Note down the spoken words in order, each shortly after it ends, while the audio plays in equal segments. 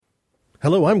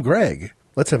Hello, I'm Greg.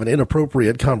 Let's have an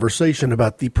inappropriate conversation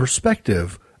about the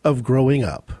perspective of growing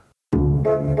up.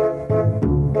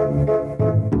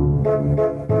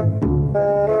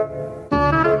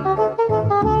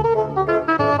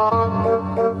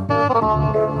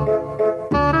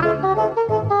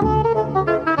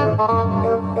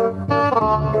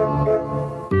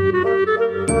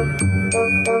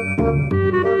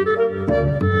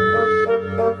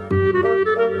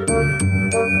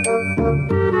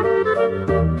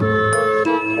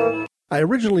 I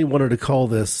originally wanted to call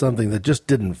this something that just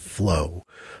didn't flow.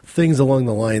 Things along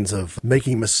the lines of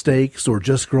making mistakes or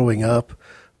just growing up.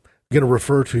 I'm going to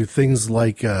refer to things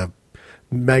like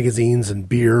magazines and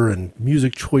beer and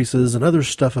music choices and other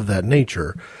stuff of that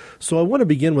nature. So I want to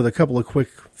begin with a couple of quick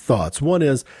thoughts. One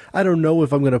is, I don't know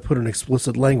if I'm going to put an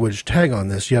explicit language tag on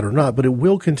this yet or not, but it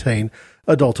will contain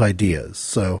adult ideas.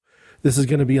 So this is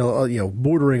going to be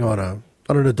bordering on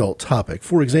an adult topic.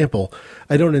 For example,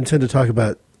 I don't intend to talk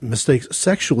about mistakes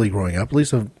sexually growing up. At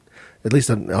least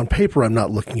on paper, I'm not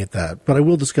looking at that. But I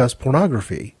will discuss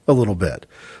pornography a little bit.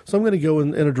 So I'm going to go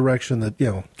in a direction that,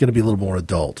 going to be a little more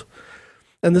adult.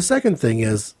 And the second thing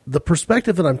is, the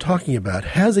perspective that I'm talking about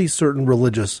has a certain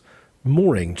religious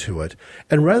mooring to it.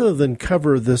 And rather than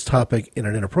cover this topic in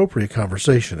an inappropriate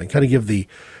conversation and kind of give the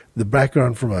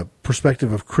background from a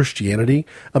perspective of Christianity,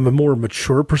 a more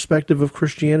mature perspective of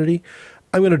Christianity,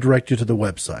 I'm going to direct you to the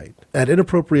website at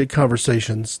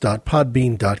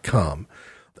inappropriateconversations.podbean.com.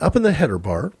 Up in the header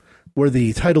bar, where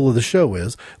the title of the show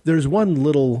is, there's one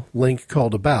little link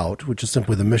called About, which is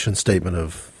simply the mission statement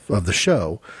of the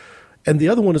show, and the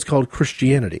other one is called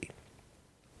Christianity.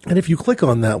 And if you click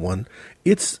on that one,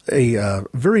 it's a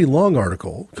very long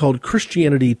article called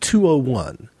Christianity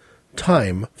 201,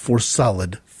 Time for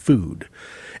Solid Food.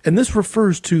 And this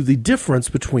refers to the difference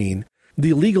between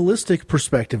the legalistic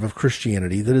perspective of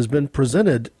Christianity that has been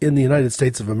presented in the United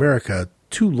States of America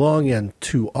too long and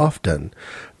too often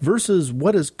versus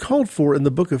what is called for in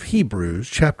the book of Hebrews,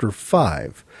 chapter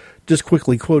 5, just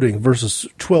quickly quoting verses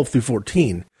 12 through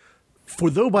 14. For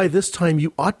though by this time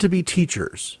you ought to be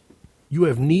teachers, you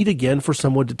have need again for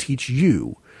someone to teach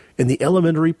you in the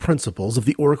elementary principles of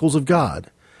the oracles of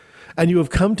God, and you have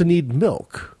come to need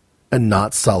milk and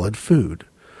not solid food.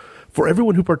 For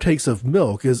everyone who partakes of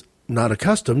milk is not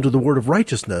accustomed to the word of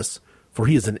righteousness, for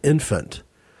he is an infant.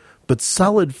 But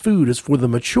solid food is for the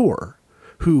mature,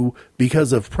 who,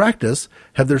 because of practice,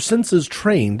 have their senses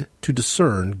trained to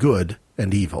discern good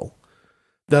and evil.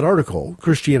 That article,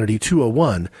 Christianity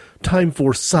 201, Time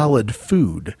for Solid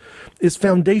Food, is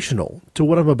foundational to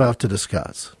what I'm about to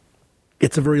discuss.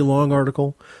 It's a very long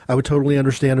article. I would totally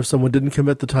understand if someone didn't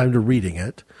commit the time to reading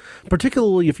it,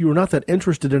 particularly if you were not that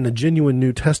interested in a genuine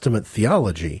New Testament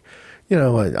theology.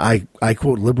 I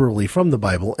quote liberally from the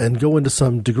Bible and go into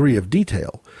some degree of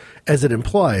detail. As it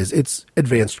implies, it's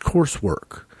advanced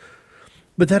coursework.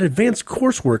 But that advanced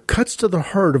coursework cuts to the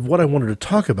heart of what I wanted to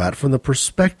talk about from the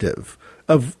perspective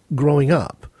of growing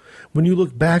up. When you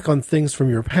look back on things from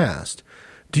your past,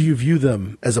 do you view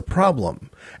them as a problem,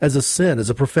 as a sin, as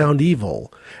a profound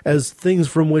evil, as things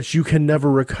from which you can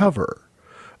never recover?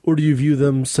 Or do you view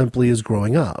them simply as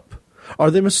growing up?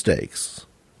 Are they mistakes?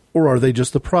 Or are they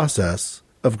just the process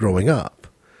of growing up?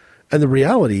 And the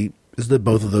reality is that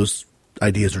both of those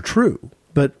ideas are true.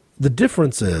 But the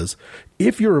difference is,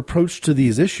 if your approach to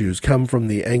these issues come from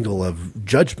the angle of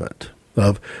judgment,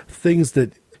 of things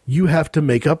that you have to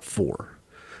make up for,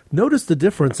 notice the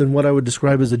difference in what I would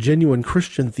describe as a genuine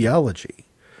Christian theology.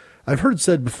 I've heard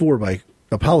said before by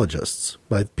apologists,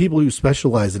 by people who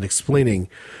specialize in explaining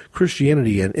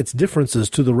Christianity and its differences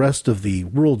to the rest of the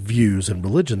worldviews and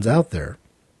religions out there,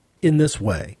 in this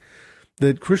way,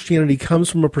 that Christianity comes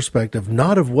from a perspective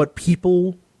not of what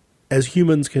people as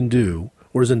humans can do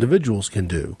or as individuals can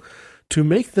do to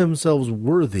make themselves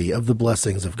worthy of the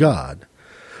blessings of God,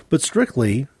 but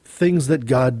strictly things that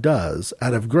God does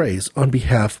out of grace on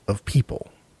behalf of people.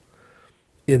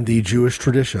 In the Jewish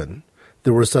tradition,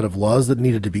 there were a set of laws that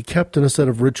needed to be kept and a set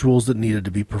of rituals that needed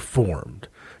to be performed.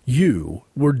 You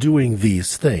were doing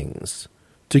these things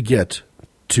to get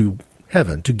to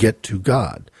heaven, to get to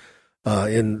God.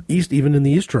 Even in the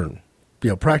Eastern,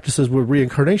 practices where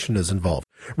reincarnation is involved.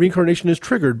 Reincarnation is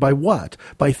triggered by what?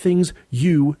 By things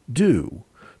you do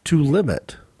to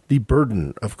limit the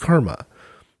burden of karma,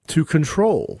 to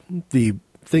control the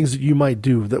things that you might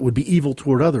do that would be evil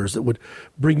toward others, that would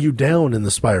bring you down in the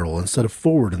spiral instead of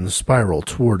forward in the spiral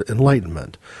toward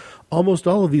enlightenment. Almost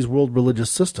all of these world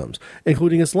religious systems,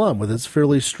 including Islam with its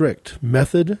fairly strict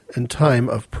method and time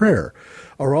of prayer,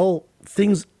 are all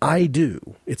things I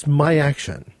do. It's my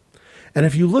action. And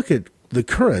if you look at the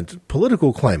current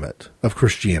political climate of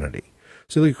Christianity,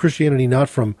 So you look at Christianity not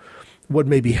from what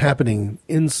may be happening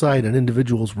inside an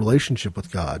individual's relationship with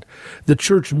God, the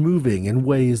church moving in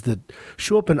ways that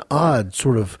show up in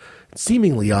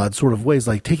seemingly odd sort of ways,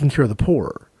 like taking care of the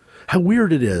poor. How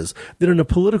weird it is that in a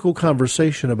political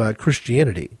conversation about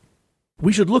Christianity,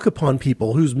 we should look upon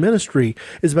people whose ministry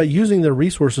is about using their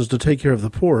resources to take care of the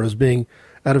poor as being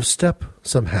out of step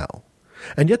somehow.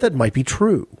 And yet that might be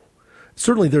true.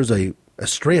 Certainly there's a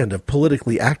strand of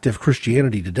politically active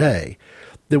Christianity today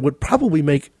that would probably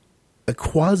make a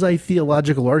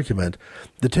quasi-theological argument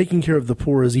that taking care of the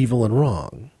poor is evil and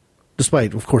wrong,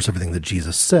 despite, of course, everything that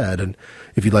Jesus said. And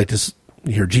if you'd like to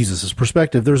hear Jesus'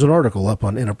 perspective, there's an article up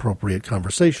on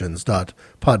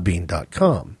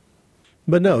inappropriateconversations.podbean.com.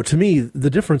 But no, to me, the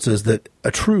difference is that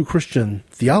a true Christian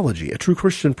theology, a true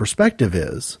Christian perspective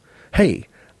is, hey,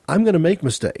 I'm going to make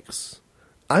mistakes.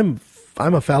 I'm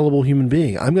a fallible human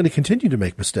being. I'm going to continue to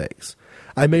make mistakes.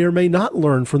 I may or may not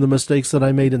learn from the mistakes that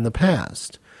I made in the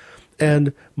past.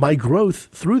 And my growth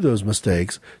through those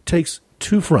mistakes takes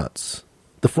two fronts.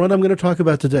 The front I'm going to talk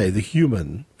about today, the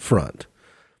human front,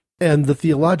 and the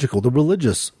theological, the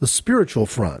religious, the spiritual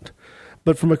front.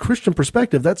 But from a Christian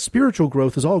perspective, that spiritual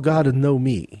growth is all God and no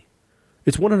me.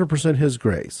 It's 100% His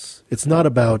grace. It's not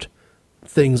about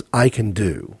things I can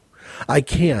do. I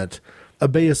can't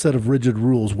obey a set of rigid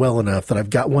rules well enough that I've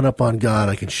got one up on God.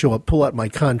 I can show up, pull out my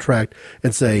contract,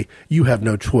 and say, you have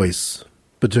no choice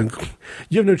but to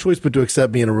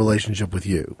accept me in a relationship with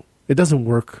you. It doesn't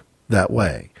work that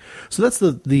way. So that's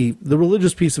the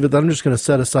religious piece of it that I'm just going to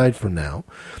set aside for now.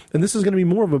 And this is going to be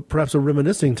more of perhaps a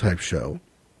reminiscing type show,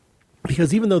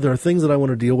 because even though there are things that I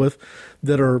want to deal with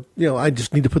that are, I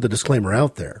just need to put the disclaimer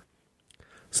out there.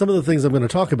 Some of the things I'm going to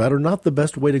talk about are not the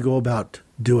best way to go about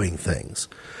doing things.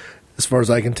 As far as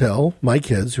I can tell, my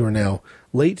kids, who are now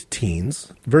late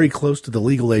teens, very close to the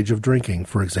legal age of drinking,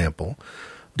 for example,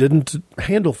 didn't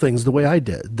handle things the way I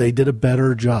did. They did a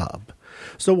better job.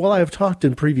 So while I have talked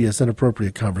in previous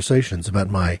inappropriate conversations about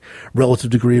my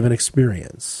relative degree of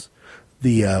inexperience,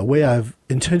 the way I've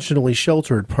intentionally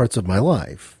sheltered parts of my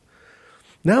life,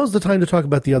 now is the time to talk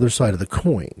about the other side of the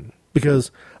coin, because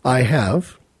I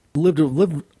have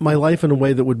lived my life in a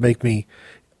way that would make me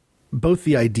both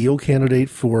the ideal candidate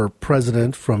for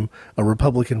president from a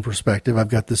Republican perspective. I've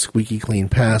got this squeaky clean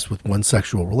past with one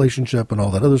sexual relationship and all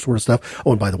that other sort of stuff.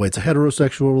 Oh, and by the way, it's a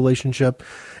heterosexual relationship.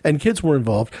 And kids were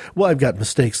involved. Well, I've got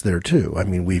mistakes there, too. I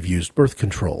mean, we've used birth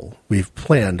control. We've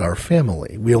planned our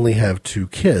family. We only have 2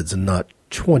 kids and not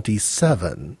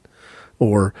 27.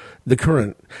 Or the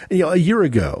current, a year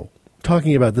ago,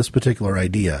 talking about this particular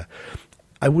idea,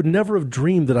 I would never have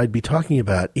dreamed that I'd be talking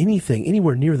about anything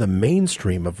anywhere near the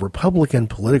mainstream of Republican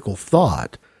political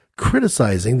thought,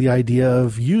 criticizing the idea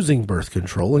of using birth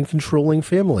control and controlling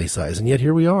family size. And yet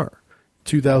here we are,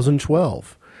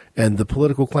 2012, and the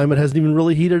political climate hasn't even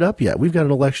really heated up yet. We've got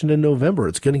an election in November.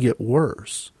 It's going to get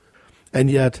worse. And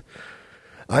yet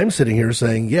I'm sitting here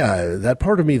saying, yeah, that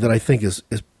part of me that I think is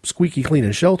squeaky clean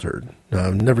and sheltered,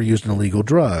 never used an illegal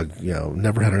drug,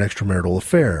 never had an extramarital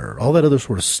affair, all that other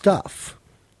sort of stuff.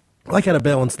 I kind of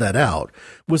balance that out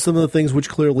with some of the things which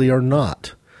clearly are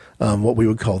not what we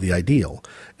would call the ideal.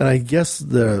 And I guess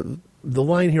the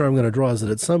line here I'm going to draw is that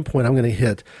at some point I'm going to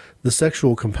hit the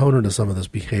sexual component of some of this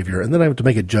behavior, and then I have to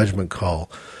make a judgment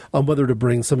call on whether to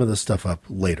bring some of this stuff up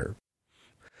later.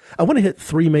 I want to hit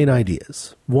 3 main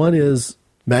ideas. One is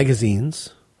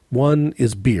magazines, one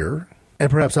is beer, and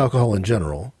perhaps alcohol in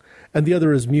general, and the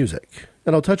other is music.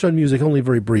 And I'll touch on music only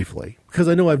very briefly, because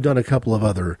I know I've done a couple of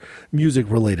other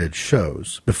music-related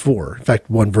shows before. In fact,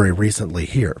 one very recently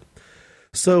here.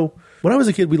 So when I was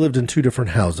a kid, we lived in 2 different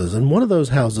houses, and one of those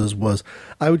houses was,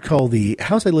 I would call the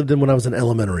house I lived in when I was in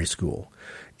elementary school.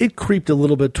 It creeped a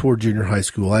little bit toward junior high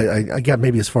school. I got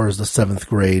maybe as far as the 7th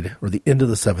grade, or the end of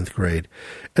the 7th grade.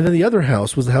 And then the other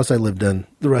house was the house I lived in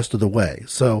the rest of the way.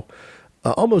 So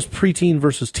almost preteen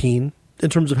versus teen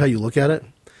in terms of how you look at it.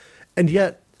 And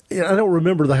yet, I don't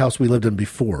remember the house we lived in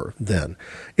before then.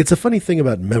 It's a funny thing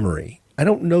about memory. I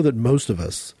don't know that most of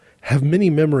us have many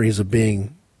memories of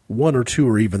being 1 or 2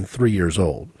 or even 3 years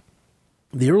old.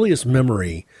 The earliest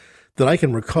memory that I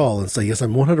can recall and say, yes,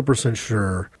 I'm 100%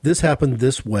 sure this happened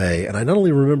this way, and I not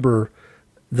only remember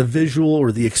the visual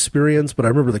or the experience, but I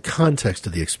remember the context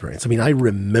of the experience. I mean, I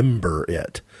remember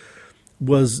it.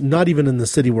 Was not even in the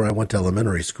city where I went to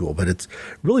elementary school, but it's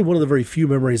really one of the very few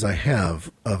memories I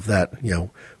have of that,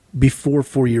 before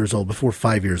 4 years old, before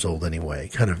 5 years old anyway,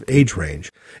 kind of age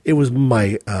range. It was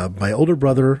my older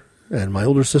brother and my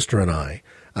older sister and I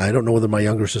don't know whether my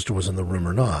younger sister was in the room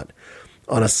or not,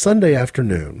 on a Sunday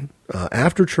afternoon,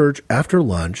 after church, after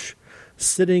lunch,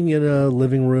 sitting in a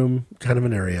living room kind of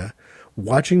an area,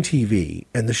 watching TV,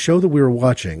 and the show that we were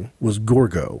watching was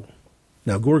Gorgo.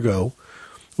 Now, Gorgo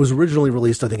was originally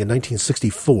released, I think, in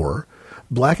 1964,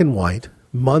 black and white,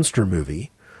 monster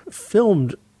movie,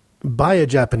 filmed by a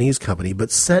Japanese company,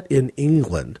 but set in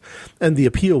England. And the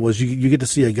appeal was you get to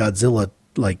see a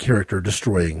Godzilla-like character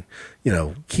destroying,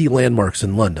 key landmarks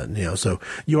in London. So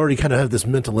you already kind of have this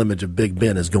mental image of Big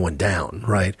Ben as going down,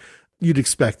 right? You'd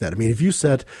expect that. I mean, if you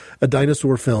set a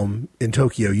dinosaur film in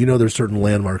Tokyo, there's certain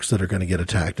landmarks that are going to get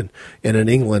attacked. And in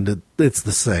England, it's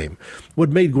the same.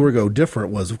 What made Gorgo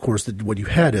different was, of course, that what you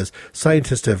had is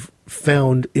scientists have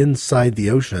found inside the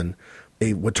ocean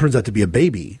what turns out to be a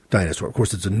baby dinosaur. Of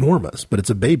course, it's enormous, but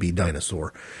it's a baby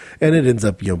dinosaur. And it ends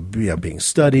up, being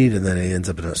studied, and then it ends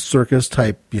up in a circus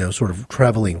type, sort of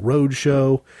traveling road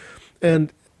show.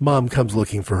 And mom comes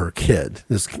looking for her kid.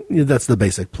 That's the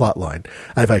basic plot line.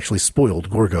 I've actually spoiled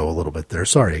Gorgo a little bit there.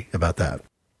 Sorry about that.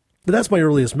 But that's my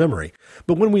earliest memory.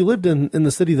 But when we lived in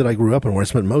the city that I grew up in, where I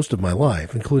spent most of my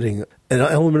life, including an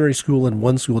elementary school in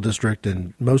one school district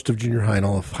and most of junior high and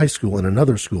all of high school in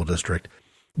another school district,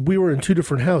 we were in two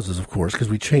different houses, of course, because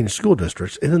we changed school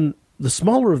districts. And in the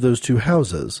smaller of those two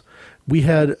houses, we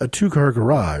had a two-car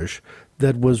garage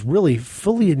that was really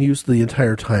fully in use the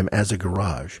entire time as a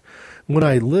garage. When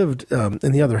I lived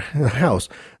in the other house,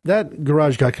 that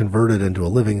garage got converted into a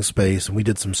living space, and we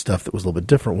did some stuff that was a little bit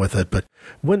different with it. But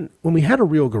when we had a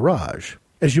real garage,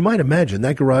 as you might imagine,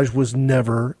 that garage was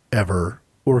never, ever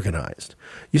organized.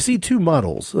 You see two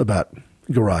models about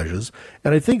garages,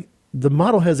 and I think the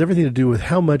model has everything to do with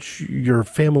how much your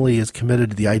family is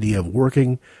committed to the idea of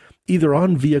working either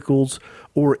on vehicles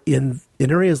or in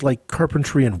areas like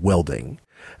carpentry and welding.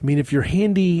 I mean, if you're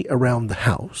handy around the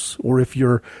house, or if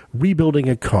you're rebuilding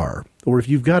a car, or if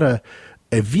you've got a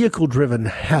vehicle-driven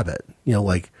habit,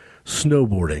 like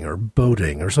snowboarding or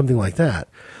boating or something like that,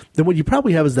 then what you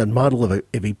probably have is that model of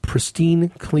a pristine,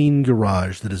 clean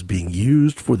garage that is being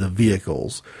used for the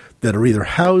vehicles that are either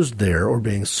housed there or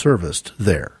being serviced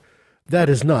there. That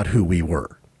is not who we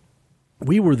were.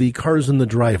 We were the cars in the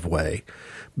driveway,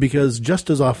 because just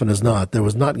as often as not, there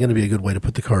was not going to be a good way to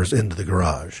put the cars into the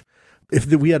garage. If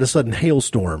we had a sudden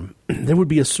hailstorm, there would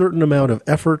be a certain amount of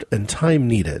effort and time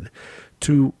needed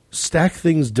to stack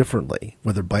things differently,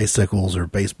 whether bicycles or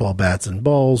baseball bats and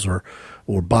balls or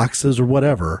boxes or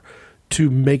whatever, to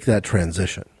make that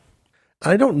transition.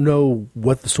 I don't know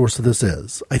what the source of this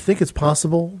is. I think it's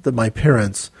possible that my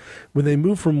parents, when they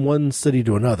moved from one city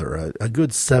to another, a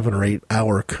good 7 or 8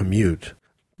 hour commute,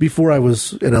 before I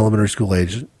was in elementary school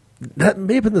age, that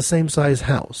may have been the same size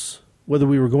house. Whether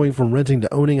we were going from renting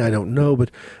to owning, I don't know, but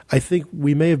I think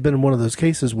we may have been in one of those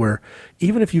cases where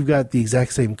even if you've got the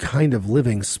exact same kind of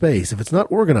living space, if it's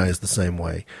not organized the same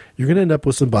way, you're going to end up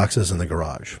with some boxes in the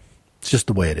garage. It's just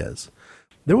the way it is.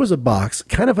 There was a box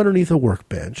kind of underneath a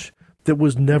workbench that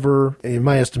was never, in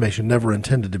my estimation, never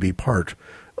intended to be part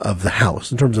of the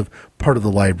house, in terms of part of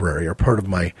the library or part of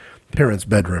my parents'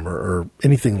 bedroom or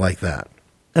anything like that.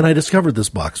 And I discovered this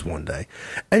box one day,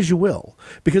 as you will,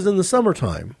 because in the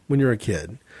summertime, when you're a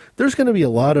kid, there's going to be a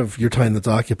lot of your time that's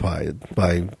occupied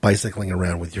by bicycling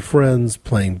around with your friends,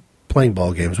 playing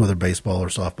ball games, whether baseball or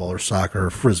softball or soccer or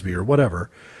frisbee or whatever.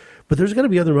 But there's going to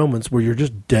be other moments where you're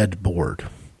just dead bored.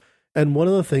 And one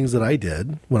of the things that I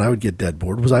did when I would get dead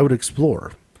bored was I would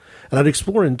explore. And I'd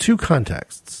explore in two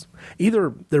contexts.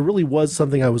 Either there really was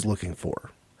something I was looking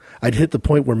for. I'd hit the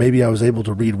point where maybe I was able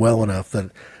to read well enough that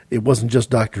it wasn't just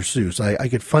Dr. Seuss. I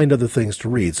could find other things to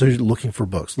read. So looking for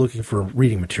books, looking for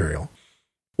reading material.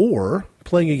 Or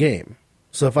playing a game.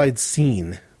 So if I'd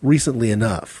seen recently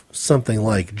enough something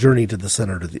like Journey to the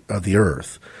Center of the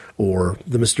Earth, or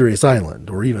The Mysterious Island,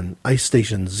 or even Ice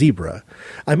Station Zebra,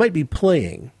 I might be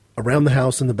playing around the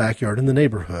house, in the backyard, in the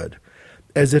neighborhood,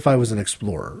 as if I was an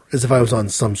explorer, as if I was on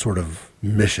some sort of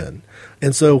mission.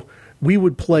 And so we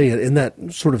would play it in that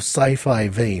sort of sci-fi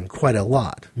vein quite a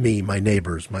lot. Me, my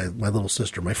neighbors, my little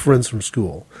sister, my friends from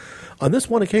school. On this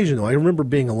one occasion, though, I remember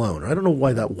being alone. I don't know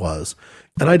why that was.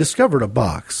 And I discovered a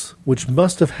box which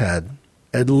must have had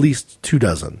at least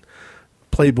 24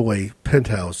 Playboy,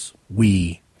 Penthouse,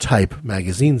 We type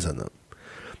magazines in them.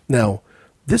 Now,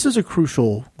 this is a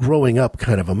crucial growing up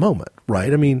kind of a moment,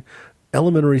 right? I mean,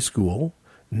 elementary school,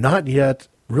 not yet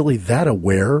really that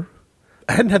aware.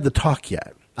 I hadn't had the talk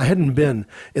yet. I hadn't been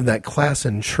in that class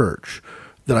in church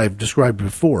that I've described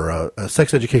before, a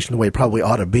sex education the way it probably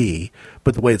ought to be,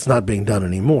 but the way it's not being done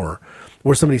anymore,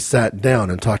 where somebody sat down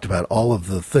and talked about all of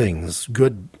the things,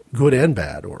 good and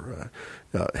bad, or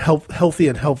healthy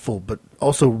and helpful, but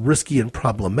also risky and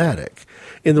problematic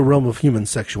in the realm of human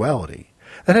sexuality.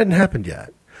 That hadn't happened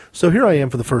yet. So here I am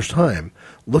for the first time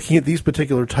looking at these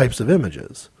particular types of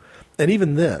images. And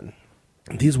even then,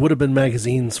 These would have been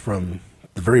magazines from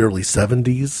the very early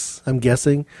 70s, I'm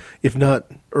guessing, if not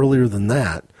earlier than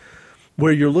that,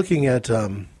 where you're looking at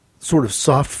sort of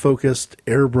soft-focused,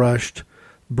 airbrushed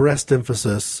breast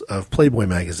emphasis of Playboy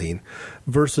magazine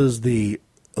versus the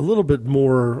a little bit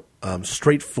more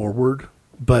straightforward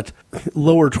but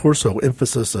lower torso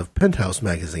emphasis of Penthouse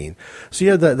magazine. So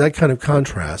you had that kind of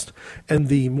contrast, and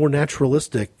the more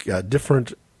naturalistic,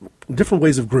 different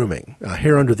ways of grooming,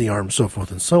 hair under the arm, so forth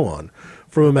and so on,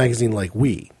 from a magazine like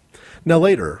We. Now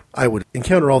later, I would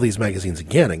encounter all these magazines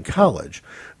again in college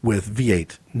with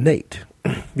V8 Nate,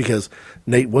 because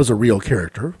Nate was a real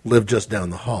character, lived just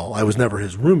down the hall. I was never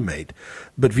his roommate,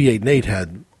 but V8 Nate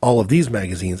had all of these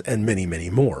magazines and many, many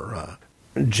more.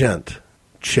 Gent,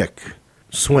 Chick,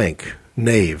 Swank,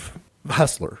 Knave,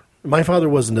 Hustler. My father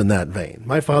wasn't in that vein.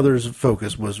 My father's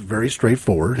focus was very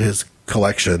straightforward. His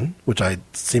collection, which I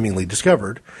seemingly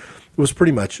discovered, was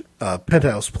pretty much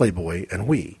Penthouse, Playboy, and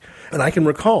We. And I can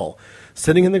recall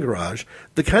sitting in the garage,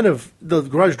 the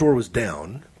garage door was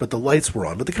down, but the lights were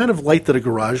on, but the kind of light that a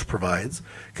garage provides,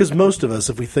 because most of us,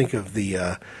 if we think of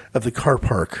the car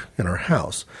park in our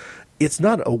house, it's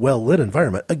not a well-lit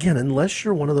environment, again, unless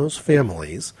you're one of those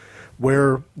families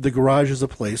where the garage is a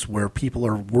place where people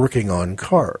are working on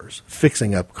cars,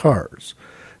 fixing up cars.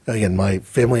 Again, my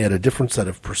family had a different set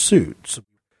of pursuits.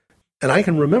 And I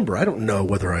can remember, I don't know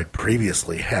whether I'd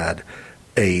previously had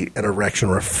an erection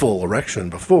or a full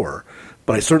erection before,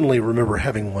 but I certainly remember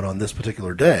having one on this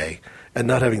particular day and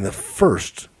not having the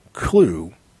first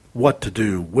clue what to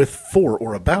do with, for,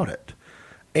 or about it.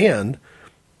 And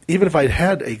even if I'd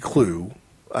had a clue,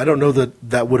 I don't know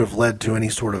that would have led to any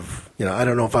sort of, I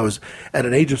don't know if I was at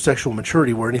an age of sexual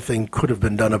maturity where anything could have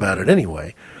been done about it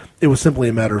anyway. It was simply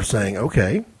a matter of saying,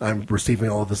 okay, I'm receiving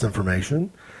all of this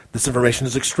information. This information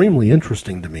is extremely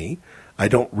interesting to me. I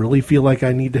don't really feel like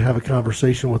I need to have a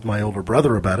conversation with my older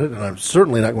brother about it, and I'm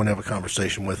certainly not going to have a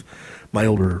conversation with my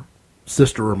older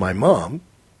sister or my mom,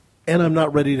 and I'm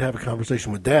not ready to have a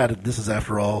conversation with Dad. This is,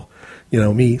 after all,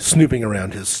 me snooping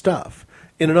around his stuff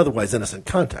in an otherwise innocent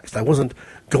context. I wasn't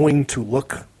going to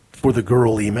look for the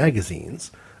girly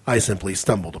magazines. I simply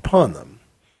stumbled upon them.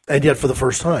 And yet, for the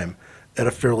first time, at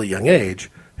a fairly young age,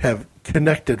 have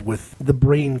connected with the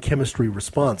brain chemistry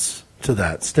response to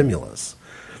that stimulus,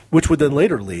 which would then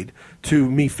later lead to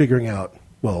me figuring out,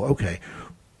 well, okay,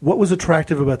 what was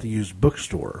attractive about the used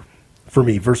bookstore for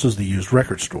me versus the used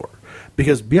record store?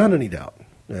 Because beyond any doubt,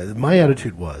 my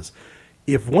attitude was,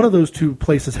 if one of those two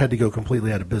places had to go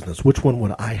completely out of business, which one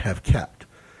would I have kept?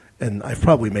 And I've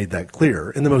probably made that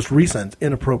clear in the most recent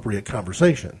inappropriate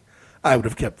conversation. I would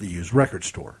have kept the used record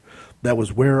store. That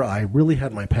was where I really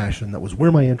had my passion. That was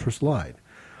where my interest lied.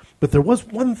 But there was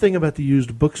one thing about the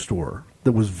used bookstore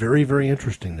that was very, very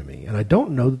interesting to me, and I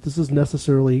don't know that this is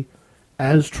necessarily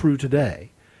as true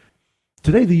today.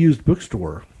 Today, the used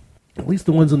bookstore, at least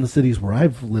the ones in the cities where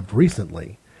I've lived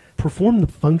recently, perform the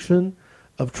function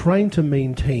of trying to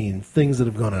maintain things that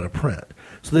have gone out of print.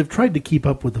 So they've tried to keep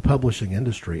up with the publishing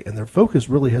industry, and their focus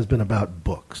really has been about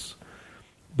books.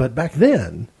 But back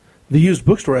then, the used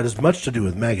bookstore had as much to do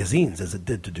with magazines as it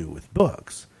did to do with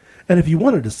books. And if you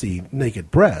wanted to see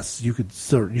naked breasts, you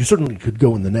certainly could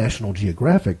go in the National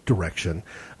Geographic direction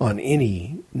on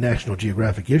any National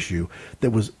Geographic issue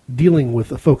that was dealing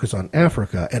with a focus on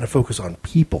Africa and a focus on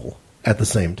people at the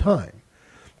same time.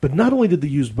 But not only did the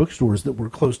used bookstores that were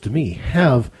close to me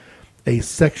have a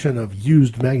section of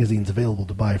used magazines available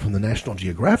to buy from the National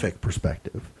Geographic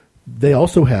perspective, they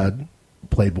also had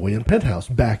Playboy and Penthouse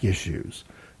back issues,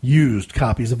 used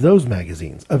copies of those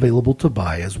magazines available to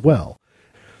buy as well.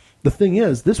 The thing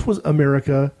is, this was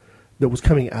America that was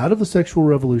coming out of the sexual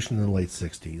revolution in the late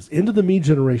 60s into the me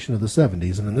generation of the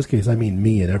 70s, and in this case I mean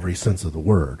me in every sense of the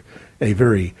word. A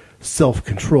very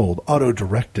self-controlled,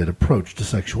 auto-directed approach to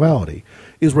sexuality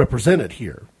is represented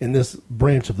here in this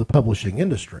branch of the publishing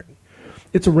industry.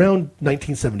 It's around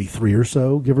 1973 or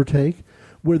so, give or take,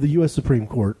 where the U.S. Supreme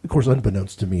Court, of course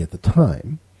unbeknownst to me at the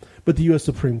time, but the U.S.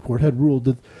 Supreme Court had ruled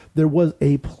that there was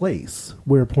a place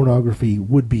where pornography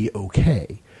would be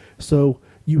okay. So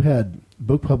you had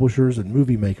book publishers and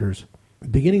movie makers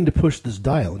beginning to push this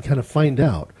dial and kind of find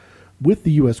out with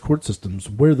the U.S. court systems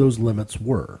where those limits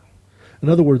were. In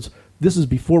other words, this is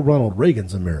before Ronald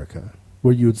Reagan's America,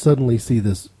 where you would suddenly see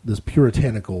this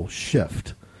puritanical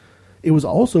shift. It was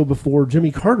also before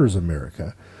Jimmy Carter's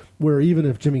America, where even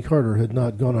if Jimmy Carter had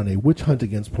not gone on a witch hunt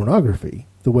against pornography,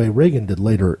 the way Reagan did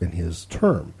later in his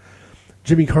term,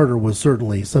 Jimmy Carter was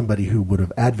certainly somebody who would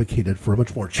have advocated for a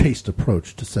much more chaste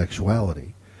approach to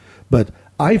sexuality. But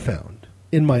I found,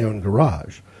 in my own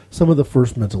garage, some of the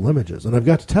first mental images. And I've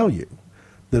got to tell you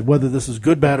that whether this is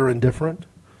good, bad, or indifferent,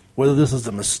 whether this is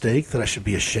a mistake that I should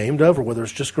be ashamed of or whether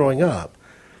it's just growing up,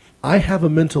 I have a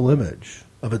mental image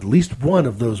of at least one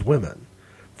of those women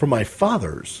from my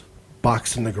father's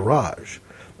box in the garage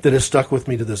that has stuck with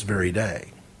me to this very day.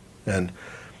 And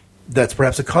that's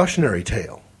perhaps a cautionary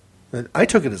tale. And I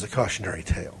took it as a cautionary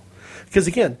tale. Because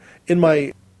again, in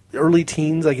my early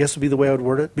teens, I guess would be the way I would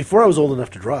word it, before I was old enough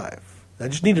to drive, I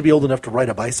just needed to be old enough to ride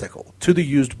a bicycle to the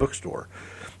used bookstore.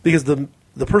 Because the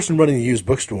person running the used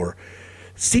bookstore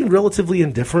seemed relatively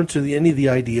indifferent to any of the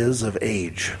ideas of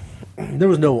age. There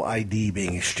was no ID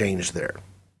being exchanged there.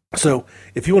 So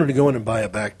if you wanted to go in and buy a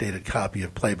backdated copy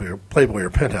of Playboy or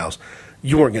Penthouse,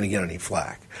 you weren't going to get any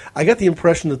flack. I got the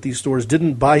impression that these stores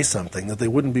didn't buy something that they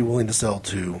wouldn't be willing to sell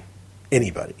to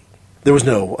anybody. There was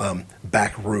no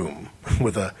back room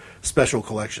with a special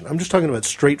collection. I'm just talking about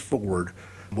straightforward,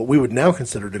 what we would now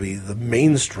consider to be the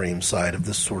mainstream side of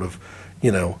this sort of,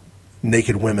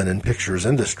 naked women in pictures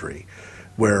industry,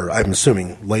 where I'm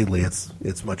assuming lately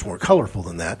it's much more colorful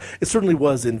than that. It certainly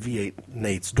was in V8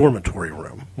 Nate's dormitory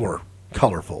room, more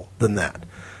colorful than that.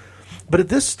 But at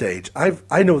this stage,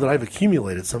 I know that I've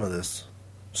accumulated some of this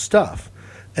stuff.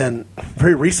 And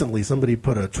very recently, somebody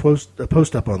put a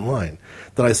post up online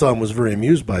that I saw and was very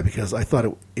amused by because I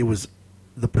thought it was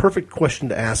the perfect question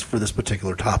to ask for this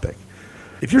particular topic.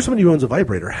 If you're somebody who owns a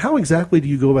vibrator, how exactly do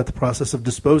you go about the process of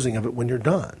disposing of it when you're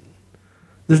done?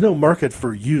 There's no market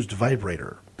for used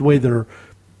vibrator. The way there,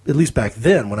 at least back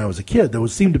then when I was a kid, there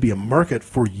would seem to be a market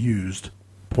for used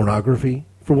pornography,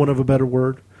 for want of a better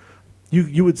word.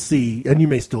 You would see, and you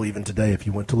may still even today if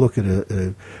you went to look at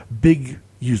a big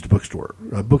used bookstore,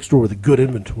 a bookstore with a good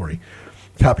inventory,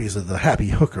 copies of The Happy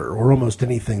Hooker or almost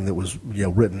anything that was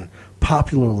written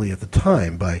popularly at the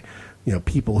time by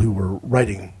people who were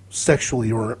writing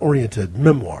sexually oriented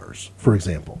memoirs, for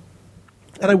example.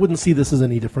 And I wouldn't see this as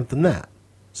any different than that.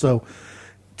 So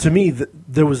to me,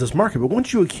 there was this market. But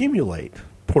once you accumulate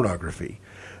pornography,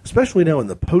 especially now in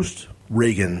the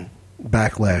post-Reagan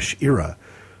backlash era,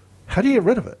 how do you get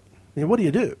rid of it? What do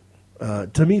you do?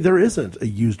 To me, there isn't a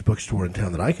used bookstore in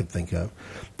town that I can think of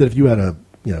that if you had a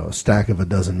stack of a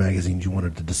dozen magazines you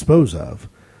wanted to dispose of,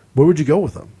 where would you go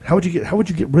with them? How would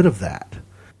you get rid of that?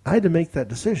 I had to make that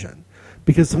decision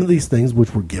because some of these things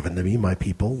which were given to me, my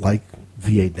people like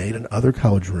V8 Nate and other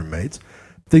college roommates,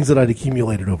 things that I'd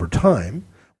accumulated over time,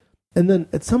 and then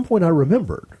at some point I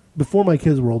remembered, before my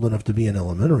kids were old enough to be in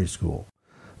elementary school,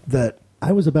 that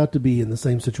I was about to be in the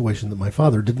same situation that my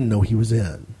father didn't know he was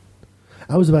in.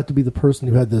 I was about to be the person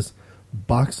who had this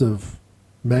box of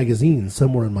magazines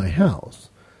somewhere in my house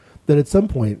that at some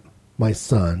point my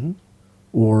son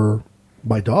or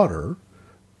my daughter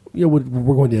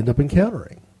were going to end up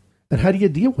encountering. And how do you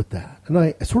deal with that? And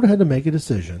I sort of had to make a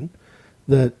decision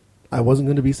that I wasn't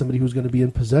going to be somebody who was going to be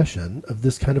in possession of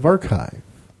this kind of archive.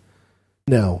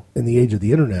 Now, in the age of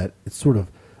the internet, it's sort of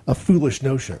a foolish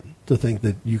notion to think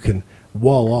that you can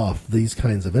wall off these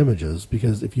kinds of images,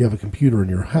 because if you have a computer in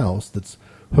your house that's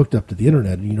hooked up to the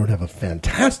internet and you don't have a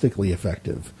fantastically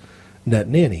effective net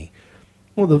nanny,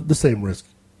 well, the same risk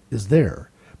is there.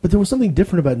 But there was something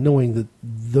different about knowing that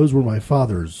those were my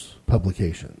father's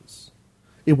publications.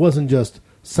 It wasn't just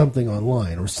something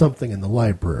online or something in the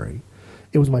library.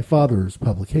 It was my father's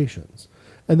publications.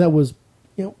 And that was,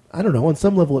 I don't know, on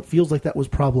some level it feels like that was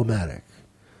problematic.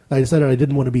 I decided I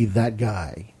didn't want to be that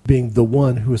guy, being the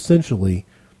one who essentially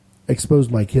exposed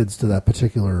my kids to that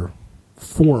particular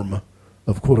form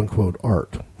of quote-unquote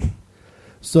art.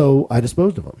 So I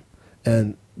disposed of them.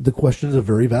 And the question is a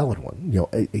very valid one.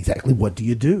 Exactly what do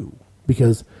you do?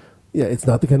 Because it's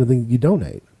not the kind of thing you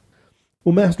donate.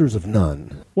 Well, Masters of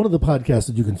None, one of the podcasts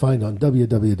that you can find on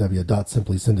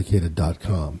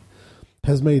www.simplysyndicated.com,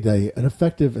 has made an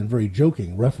effective and very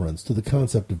joking reference to the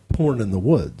concept of porn in the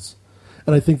woods.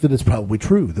 And I think that it's probably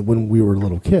true that when we were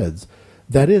little kids,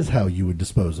 that is how you would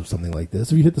dispose of something like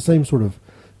this. If you hit the same sort of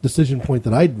decision point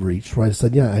that I'd reached, where I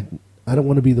said, I don't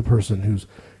want to be the person who's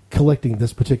collecting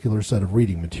this particular set of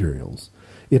reading materials.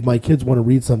 If my kids want to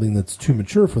read something that's too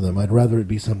mature for them, I'd rather it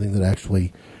be something that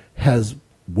actually has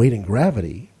weight and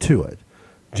gravity to it.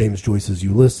 James Joyce's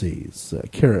Ulysses,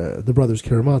 The Brothers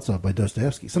Karamazov by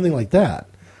Dostoevsky, something like that.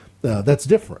 That's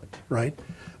different, right?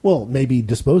 Well, maybe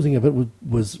disposing of it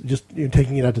was just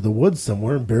taking it out to the woods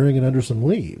somewhere and burying it under some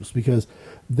leaves, because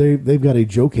they've got a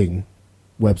joking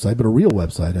website, but a real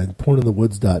website, and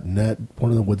porninthewoods.net,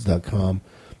 porninthewoods.com,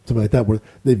 something like that, where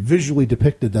they visually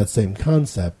depicted that same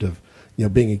concept of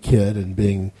being a kid and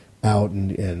being out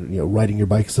and riding your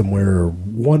bike somewhere or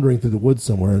wandering through the woods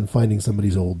somewhere and finding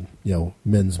somebody's old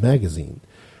men's magazine.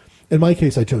 In my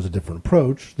case, I chose a different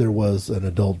approach. There was an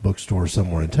adult bookstore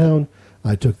somewhere in town.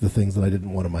 I took the things that I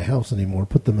didn't want in my house anymore,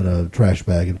 put them in a trash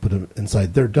bag, and put them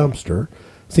inside their dumpster.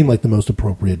 Seemed like the most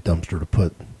appropriate dumpster to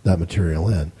put that material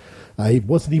in. I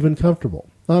wasn't even comfortable,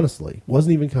 honestly.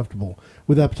 Wasn't even comfortable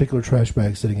with that particular trash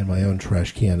bag sitting in my own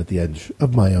trash can at the edge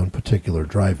of my own particular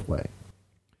driveway.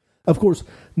 Of course,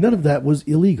 none of that was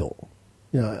illegal.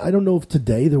 I don't know if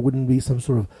today there wouldn't be some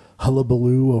sort of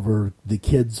hullabaloo over the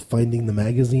kids finding the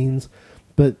magazines,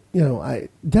 but, I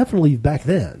definitely back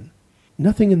then,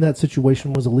 nothing in that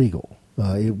situation was illegal.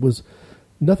 It was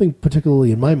nothing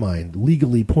particularly, in my mind,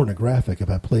 legally pornographic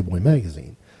about Playboy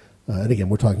magazine. And again,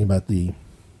 we're talking about the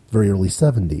very early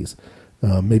 70s,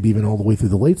 maybe even all the way through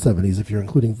the late 70s, if you're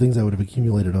including things I would have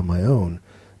accumulated on my own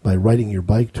by riding your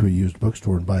bike to a used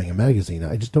bookstore and buying a magazine.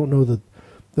 I just don't know that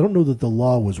the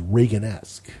law was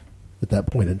Reagan-esque at that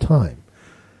point in time.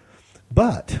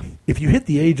 But if you hit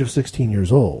the age of 16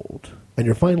 years old and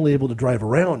you're finally able to drive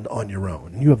around on your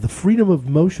own, and you have the freedom of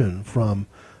motion from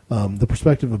the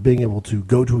perspective of being able to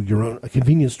go to a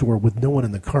convenience store with no one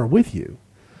in the car with you,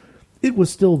 it was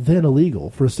still then illegal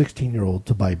for a 16-year-old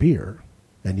to buy beer.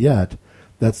 And yet,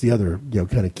 that's the other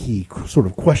kind of key sort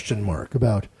of question mark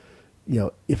about,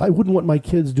 if I wouldn't want my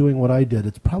kids doing what I did,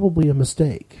 it's probably a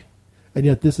mistake. And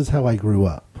yet this is how I grew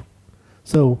up.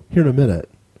 So here in a minute,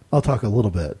 I'll talk a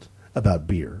little bit about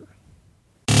beer.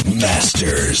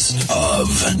 Masters of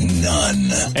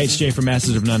None. Hey, it's Jay from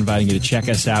Masters of None, inviting you to check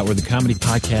us out. We're the comedy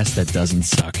podcast that doesn't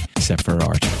suck, except for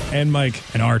art. And Mike.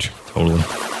 And Art. Totally.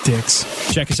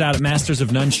 Dicks. Check us out at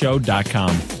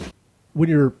mastersofnoneshow.com. When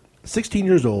you're 16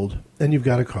 years old and you've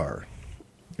got a car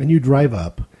and you drive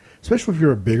up, especially if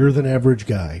you're a bigger than average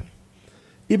guy,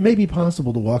 it may be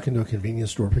possible to walk into a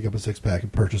convenience store, pick up a six-pack,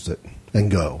 and purchase it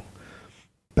and go.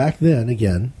 Back then,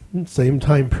 again, same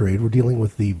time period, we're dealing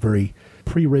with the very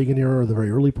pre-Reagan era or the very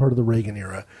early part of the Reagan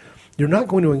era. You're not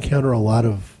going to encounter a lot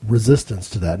of resistance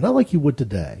to that, not like you would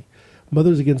today.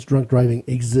 Mothers Against Drunk Driving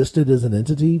existed as an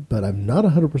entity, but I'm not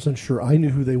 100% sure I knew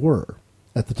who they were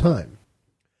at the time.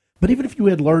 But even if you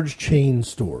had large chain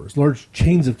stores, large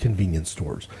chains of convenience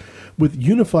stores, with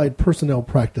unified personnel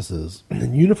practices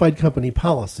and unified company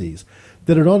policies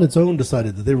that had on its own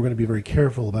decided that they were going to be very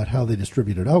careful about how they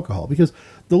distributed alcohol, because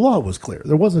the law was clear.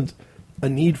 There wasn't a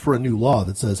need for a new law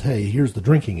that says, hey, here's the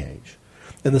drinking age.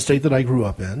 In the state that I grew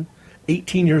up in,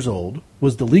 18 years old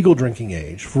was the legal drinking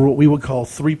age for what we would call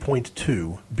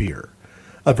 3.2 beer,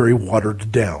 a very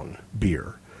watered-down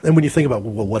beer. And when you think about,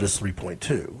 well, what is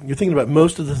 3.2? You're thinking about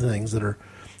most of the things that are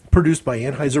produced by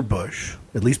Anheuser-Busch,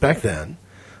 at least back then,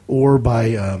 or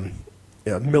by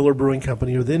Miller Brewing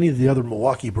Company or any of the other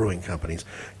Milwaukee brewing companies,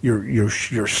 your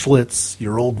Schlitz,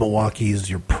 your Old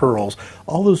Milwaukees, your Pearls,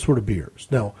 all those sort of beers.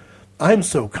 Now, I'm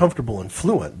so comfortable and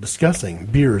fluent discussing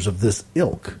beers of this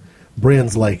ilk,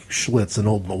 brands like Schlitz and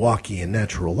Old Milwaukee and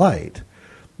Natural Light,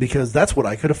 because that's what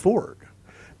I could afford.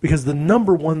 Because the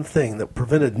number one thing that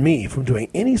prevented me from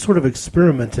doing any sort of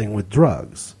experimenting with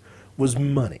drugs was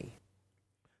money.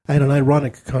 I had an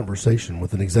ironic conversation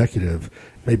with an executive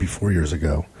maybe 4 years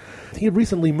ago. He had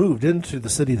recently moved into the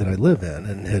city that I live in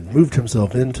and had moved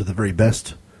himself into the very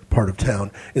best part of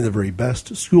town in the very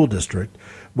best school district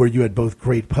where you had both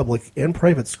great public and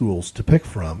private schools to pick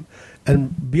from.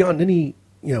 And beyond any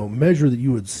measure that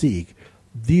you would seek,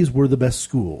 these were the best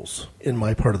schools in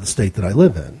my part of the state that I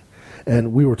live in.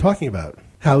 And we were talking about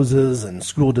houses and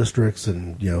school districts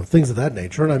and things of that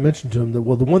nature. And I mentioned to him that,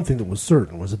 well, the one thing that was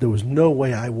certain was that there was no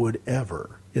way I would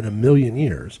ever, in a million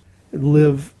years,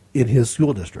 live in his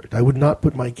school district. I would not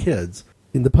put my kids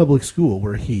in the public school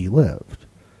where he lived.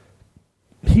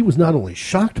 He was not only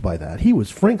shocked by that, he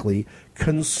was frankly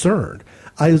concerned.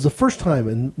 It was the first time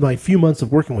in my few months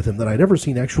of working with him that I'd ever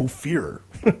seen actual fear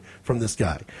from this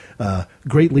guy.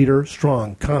 Great leader,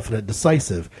 strong, confident,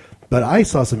 decisive. But I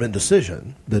saw some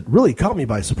indecision that really caught me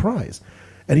by surprise.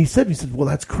 And he said, well,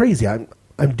 that's crazy.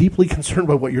 I'm deeply concerned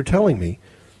by what you're telling me,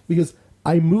 because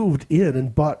I moved in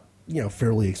and bought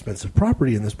fairly expensive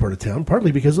property in this part of town,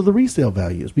 partly because of the resale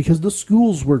values, because the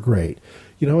schools were great.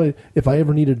 If I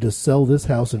ever needed to sell this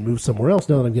house and move somewhere else,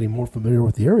 now that I'm getting more familiar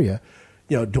with the area,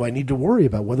 do I need to worry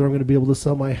about whether I'm going to be able to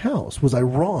sell my house? Was I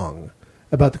wrong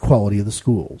about the quality of the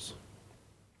schools?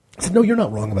 I said, no, you're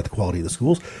not wrong about the quality of the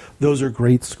schools. Those are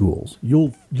great schools.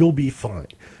 You'll be fine.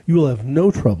 You will have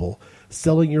no trouble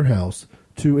selling your house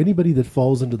to anybody that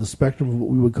falls into the spectrum of what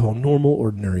we would call normal,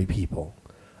 ordinary people.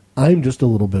 I'm just a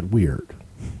little bit weird.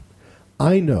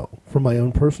 I know from my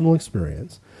own personal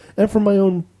experience and from my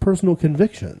own personal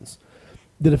convictions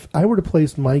that if I were to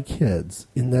place my kids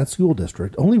in that school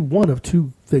district, only one of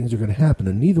two things are going to happen,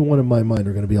 and neither one in my mind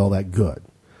are going to be all that good.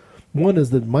 One is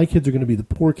that my kids are going to be the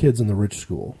poor kids in the rich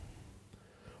school.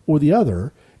 Or the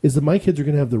other is that my kids are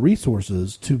going to have the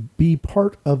resources to be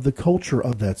part of the culture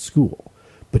of that school.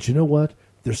 But you know what?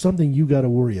 There's something you got to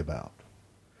worry about.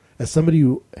 As somebody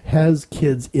who has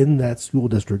kids in that school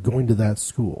district going to that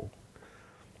school,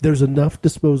 there's enough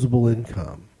disposable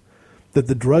income that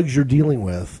the drugs you're dealing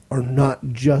with are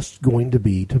not just going to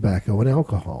be tobacco and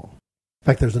alcohol. In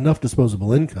fact, there's enough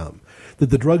disposable income that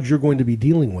the drugs you're going to be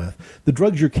dealing with, the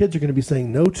drugs your kids are going to be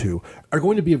saying no to, are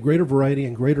going to be of greater variety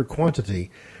and greater quantity,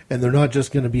 and they're not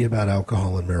just going to be about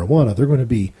alcohol and marijuana. They're going to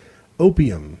be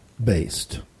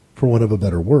opium-based, for want of a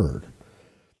better word,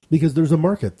 because there's a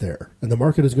market there, and the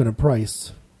market is going to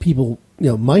price people,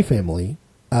 my family,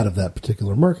 out of that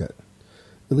particular market.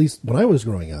 At least when I was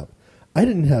growing up, I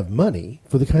didn't have money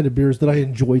for the kind of beers that I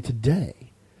enjoy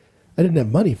today. I didn't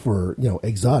have money for,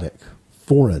 exotic,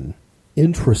 foreign,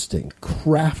 interesting,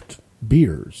 craft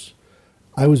beers.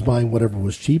 I was buying whatever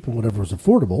was cheap and whatever was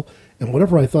affordable, and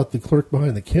whatever I thought the clerk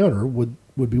behind the counter would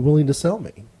be willing to sell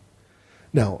me.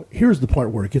 Now, here's the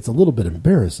part where it gets a little bit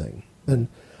embarrassing, and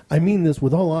I mean this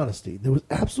with all honesty. There was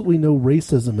absolutely no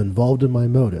racism involved in my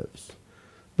motives.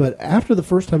 But after the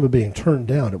first time of being turned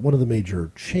down at one of the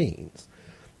major chains,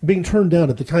 being turned down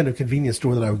at the kind of convenience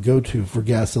store that I would go to for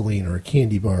gasoline or a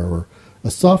candy bar or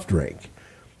a soft drink,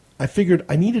 I figured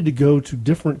I needed to go to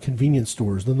different convenience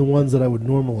stores than the ones that I would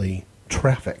normally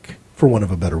traffic, for want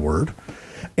of a better word.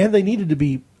 And they needed to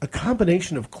be a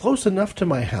combination of close enough to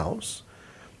my house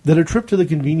that a trip to the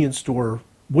convenience store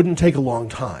wouldn't take a long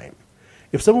time.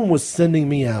 If someone was sending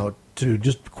me out to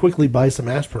just quickly buy some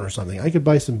aspirin or something, I could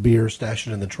buy some beer, stash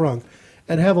it in the trunk,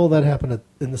 and have all that happen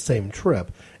in the same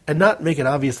trip, and not make it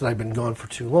obvious that I'd been gone for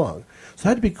too long. So I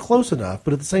had to be close enough,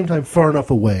 but at the same time far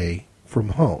enough away from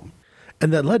home.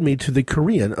 And that led me to the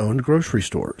Korean-owned grocery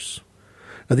stores.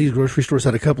 Now, these grocery stores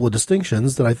had a couple of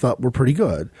distinctions that I thought were pretty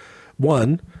good.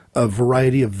 One, a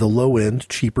variety of the low-end,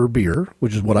 cheaper beer,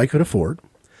 which is what I could afford.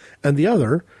 And the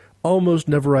other, almost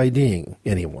never IDing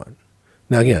anyone.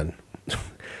 Now, again,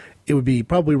 it would be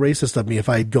probably racist of me if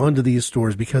I had gone to these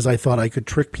stores because I thought I could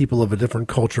trick people of a different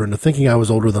culture into thinking I was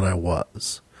older than I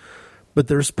was. But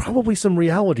there's probably some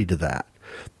reality to that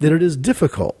it is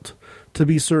difficult to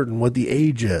be certain what the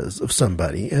age is of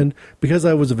somebody. And because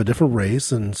I was of a different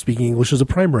race and speaking English as a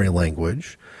primary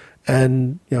language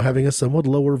and, having a somewhat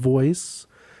lower voice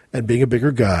and being a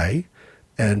bigger guy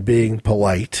and being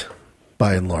polite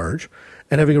by and large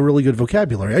and having a really good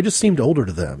vocabulary, I just seemed older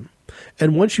to them.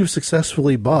 And once you've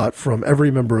successfully bought from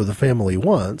every member of the family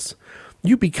once,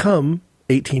 you become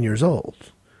 18 years old.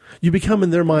 You become, in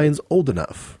their minds, old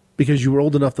enough because you were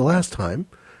old enough the last time,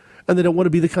 and they don't want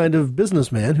to be the kind of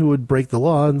businessman who would break the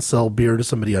law and sell beer to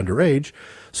somebody underage,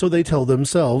 so they tell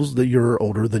themselves that you're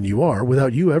older than you are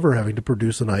without you ever having to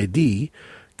produce an ID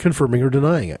confirming or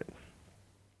denying it.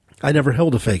 I never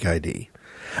held a fake ID.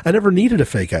 I never needed a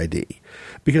fake ID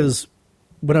because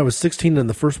when I was 16 and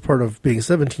the first part of being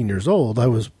 17 years old, I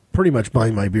was pretty much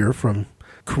buying my beer from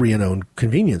Korean-owned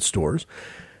convenience stores.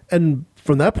 And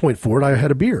from that point forward, I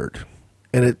had a beard.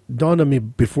 And it dawned on me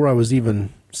before I was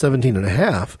even 17 and a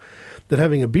half that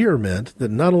having a beer meant that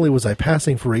not only was I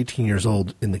passing for 18 years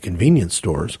old in the convenience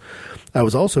stores, I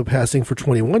was also passing for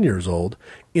 21 years old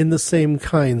in the same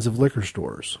kinds of liquor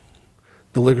stores.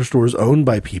 The liquor stores owned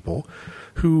by people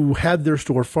who had their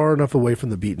store far enough away from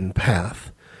the beaten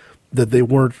path that they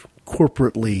weren't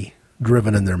corporately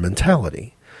driven in their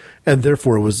mentality. And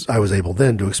therefore I was able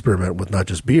then to experiment with not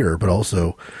just beer, but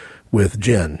also with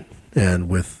gin and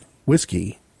with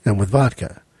whiskey and with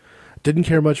vodka. Didn't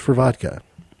care much for vodka.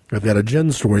 I've got a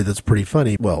gin story that's pretty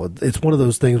funny. Well, it's one of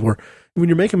those things where when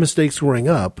you're making mistakes growing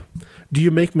up, do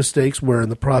you make mistakes where in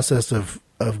the process of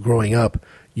growing up,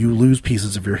 you lose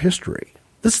pieces of your history?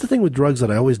 This is the thing with drugs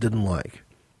that I always didn't like.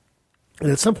 And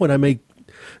at some point I may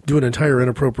do an entire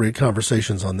inappropriate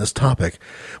conversations on this topic.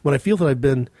 When I feel that I've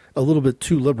been a little bit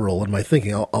too liberal in my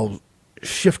thinking, I'll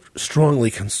shift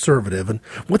strongly conservative. And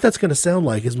what that's going to sound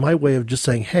like is my way of just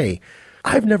saying, hey,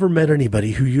 I've never met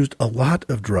anybody who used a lot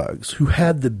of drugs, who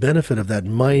had the benefit of that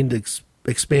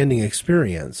mind-expanding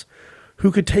experience,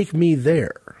 who could take me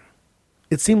there.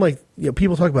 It seemed like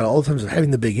people talk about it all the time as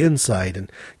having the big insight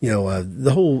and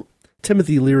the whole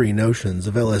Timothy Leary notions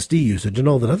of LSD usage and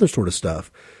all that other sort of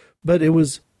stuff. But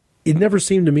it never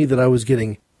seemed to me that I was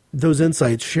getting those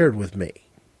insights shared with me.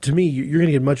 To me, you're going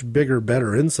to get much bigger,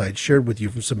 better insights shared with you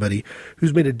from somebody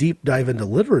who's made a deep dive into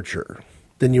literature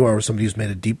than you are with somebody who's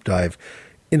made a deep dive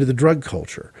into the drug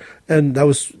culture. And that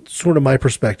was sort of my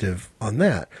perspective on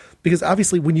that. Because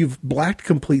obviously when you've blacked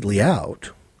completely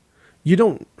out, you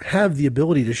don't have the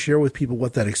ability to share with people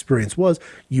what that experience was.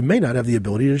 You may not have the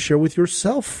ability to share with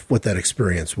yourself what that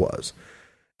experience was.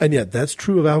 And yet that's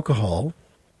true of alcohol.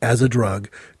 as a drug,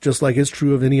 just like it's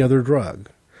true of any other drug.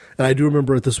 And I do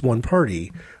remember at this one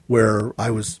party where I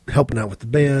was helping out with the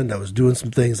band, I was doing some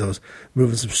things, I was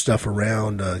moving some stuff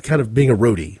around, kind of being a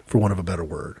roadie, for want of a better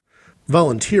word.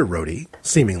 Volunteer roadie,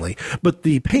 seemingly. But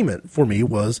the payment for me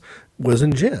was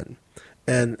in gin.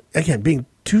 And again, being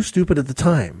too stupid at the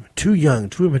time, too young,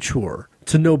 too immature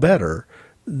to know better,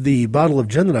 the bottle of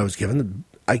gin that I was given,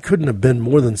 I couldn't have been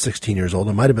more than 16 years old.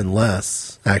 It might have been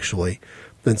less, actually,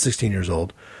 than 16 years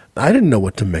old. I didn't know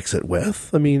what to mix it with.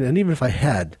 I mean, and even if I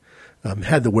had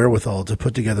the wherewithal to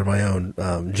put together my own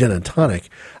gin and tonic,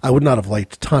 I would not have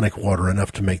liked tonic water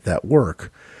enough to make that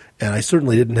work. And I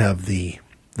certainly didn't have the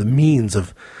means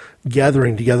of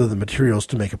gathering together the materials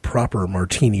to make a proper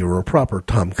martini or a proper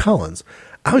Tom Collins.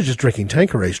 I was just drinking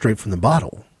Tanqueray straight from the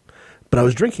bottle. But I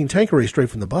was drinking Tanqueray straight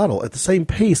from the bottle at the same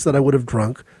pace that I would have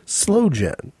drunk slow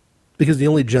gin. Because the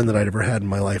only gin that I'd ever had in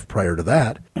my life prior to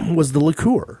that was the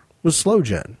liqueur, was slow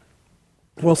gin.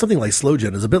 Well, something like slow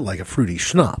gin is a bit like a fruity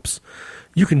schnapps.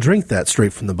 You can drink that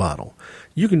straight from the bottle.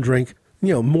 You can drink,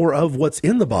 more of what's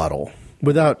in the bottle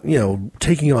without,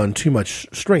 taking on too much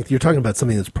strength. You're talking about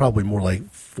something that's probably more like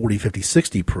 40, 50,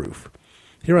 60 proof.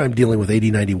 Here I'm dealing with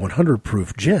 80, 90, 100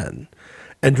 proof gin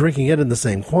and drinking it in the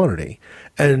same quantity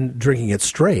and drinking it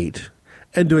straight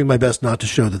and doing my best not to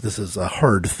show that this is a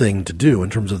hard thing to do in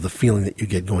terms of the feeling that you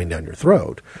get going down your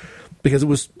throat. Because it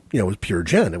was pure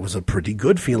gin. It was a pretty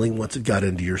good feeling once it got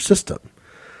into your system.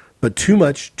 But too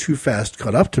much, too fast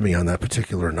caught up to me on that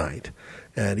particular night.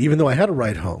 And even though I had a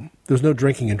ride home, there was no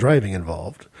drinking and driving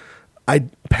involved, I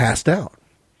passed out.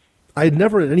 I had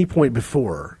never at any point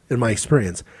before, in my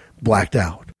experience, blacked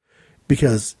out.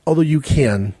 Because although you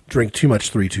can drink too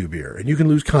much 3-2 beer, and you can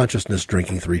lose consciousness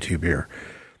drinking 3-2 beer,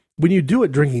 when you do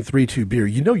it drinking 3-2 beer,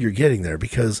 you're getting there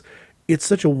because it's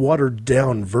such a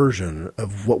watered-down version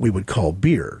of what we would call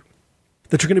beer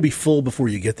that you're going to be full before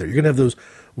you get there. You're going to have those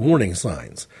warning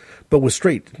signs. But with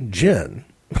straight gin,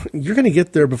 you're going to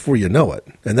get there before you know it.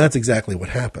 And that's exactly what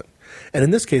happened. And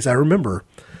in this case, I remember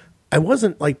I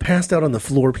wasn't passed out on the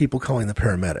floor, people calling the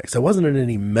paramedics. I wasn't in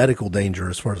any medical danger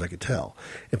as far as I could tell.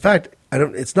 In fact,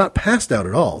 it's not passed out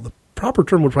at all. The proper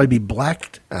term would probably be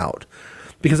blacked out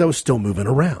because I was still moving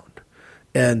around.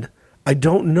 And I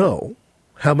don't know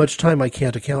how much time I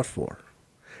can't account for.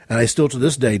 And I still to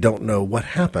this day don't know what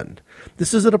happened.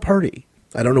 This is at a party.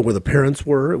 I don't know where the parents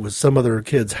were. It was some other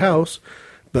kid's house,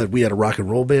 but we had a rock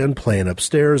and roll band playing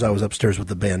upstairs. I was upstairs with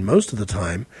the band most of the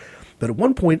time. But at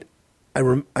one point, I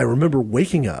remember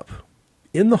waking up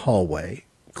in the hallway,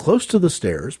 close to the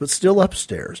stairs, but still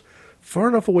upstairs, far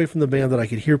enough away from the band that I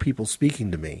could hear people speaking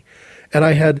to me. And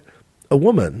I had a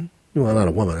woman, well, not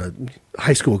a woman, a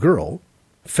high school girl,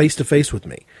 face to face with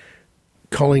me,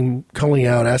 calling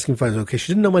out, asking if I was okay. She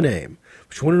didn't know my name.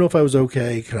 She wanted to know if I was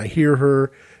okay. Can I hear her?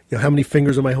 How many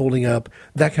fingers am I holding up?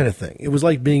 That kind of thing. It was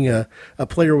like being a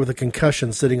player with a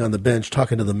concussion sitting on the bench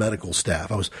talking to the medical staff.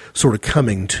 I was sort of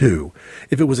coming to.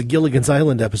 If it was a Gilligan's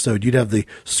Island episode, you'd have the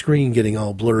screen getting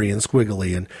all blurry and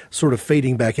squiggly and sort of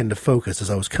fading back into focus as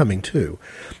I was coming to.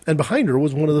 And behind her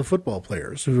was one of the football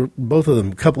players, who were both of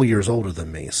them a couple of years older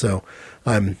than me. So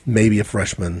I'm maybe a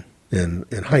freshman in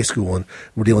high school, and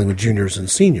we're dealing with juniors and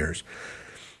seniors.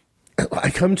 I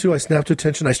snap to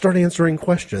attention, I start answering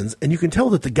questions, and you can tell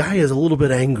that the guy is a little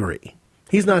bit angry.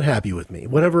 He's not happy with me.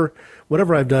 Whatever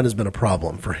I've done has been a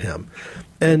problem for him.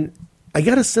 And I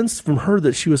got a sense from her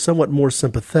that she was somewhat more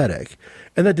sympathetic,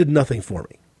 and that did nothing for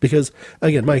me. Because,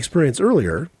 again, my experience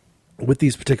earlier with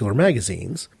these particular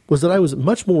magazines was that I was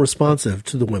much more responsive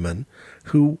to the women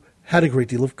who had a great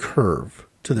deal of curve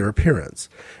to their appearance,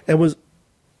 and was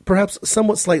perhaps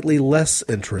somewhat slightly less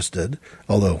interested,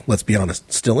 although, let's be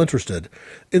honest, still interested,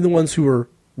 in the ones who were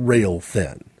rail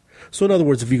thin. So in other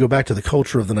words, if you go back to the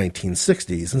culture of the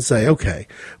 1960s and say, okay,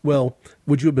 well,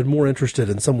 would you have been more interested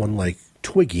in someone like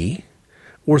Twiggy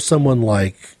or someone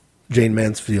like Jane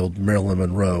Mansfield, Marilyn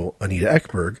Monroe, Anita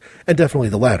Ekberg? And definitely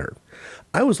the latter.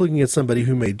 I was looking at somebody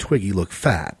who made Twiggy look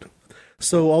fat.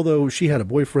 So although she had a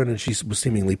boyfriend and she was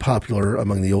seemingly popular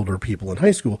among the older people in high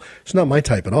school, she's not my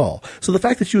type at all. So the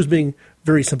fact that she was being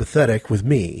very sympathetic with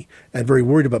me and very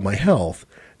worried about my health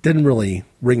didn't really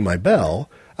ring my bell.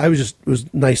 It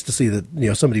was nice to see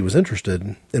that, somebody was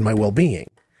interested in my well-being.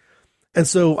 And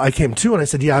so I came to and I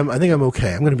said, I think I'm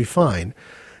okay. I'm going to be fine.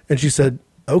 And she said,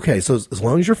 okay, so as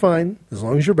long as you're fine, as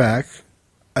long as you're back,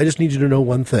 I just need you to know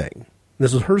one thing.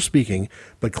 This was her speaking,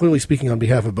 but clearly speaking on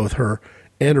behalf of both her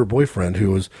and her boyfriend, who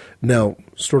was now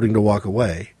starting to walk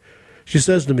away. She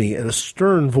says to me in a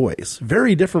stern voice,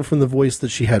 very different from the voice that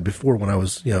she had before when I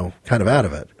was, kind of out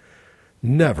of it,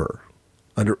 never,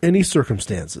 under any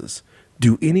circumstances,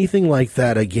 do anything like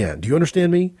that again. Do you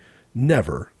understand me?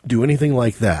 never do anything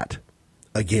like that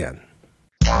again.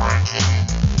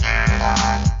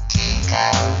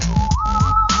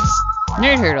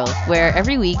 Nerd Hurdle, where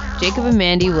every week Jacob and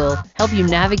Mandy will help you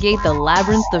navigate the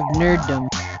labyrinth of nerddom.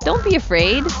 Don't be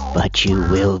afraid. But you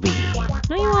will be.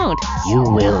 No, you won't. You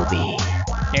will be.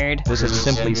 Nerd. Visit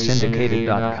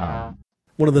simplysyndicated.com.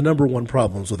 One of the number one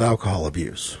problems with alcohol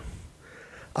abuse.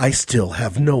 I still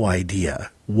have no idea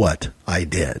what I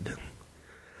did.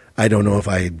 I don't know if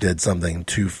I did something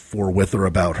too for with or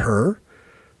about her,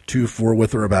 too for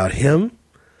with or about him.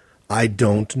 I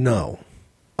don't know.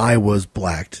 I was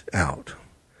blacked out.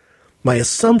 My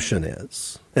assumption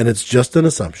is, and it's just an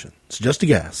assumption, it's just a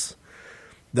guess,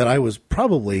 that I was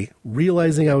probably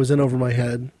realizing I was in over my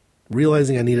head,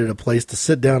 realizing I needed a place to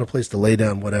sit down, a place to lay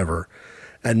down, whatever,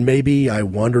 and maybe I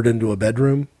wandered into a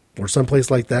bedroom or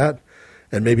someplace like that,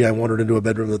 and maybe I wandered into a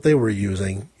bedroom that they were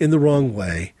using in the wrong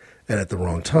way and at the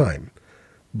wrong time.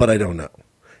 But I don't know.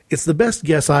 It's the best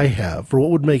guess I have for what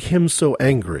would make him so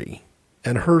angry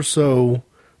and her so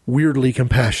weirdly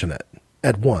compassionate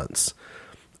at once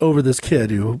over this kid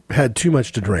who had too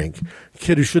much to drink, a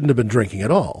kid who shouldn't have been drinking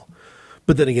at all.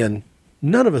 But then again,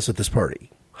 none of us at this party,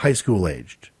 high school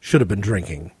aged, should have been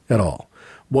drinking at all.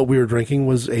 What we were drinking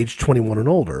was age 21 and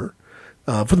older,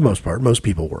 for the most part. Most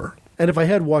people were. And if I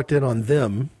had walked in on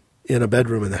them in a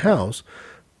bedroom in the house,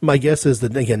 my guess is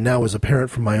that, again, now as a parent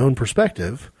from my own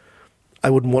perspective, I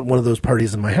wouldn't want one of those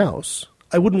parties in my house.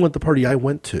 I wouldn't want the party I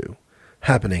went to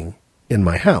happening in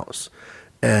my house.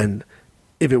 And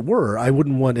if it were, I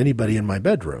wouldn't want anybody in my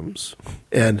bedrooms.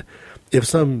 And if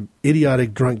some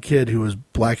idiotic drunk kid who was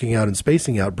blacking out and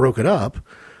spacing out broke it up,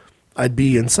 I'd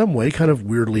be in some way kind of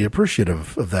weirdly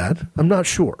appreciative of that. I'm not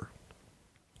sure.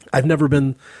 I've never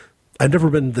been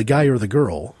the guy or the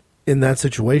girl in that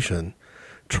situation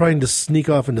trying to sneak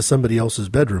off into somebody else's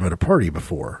bedroom at a party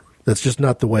before. That's just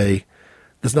not the way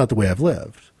I've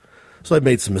lived. So I've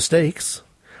made some mistakes.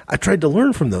 I tried to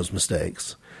learn from those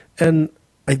mistakes. And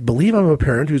I believe I'm a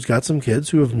parent who's got some kids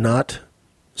who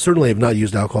certainly have not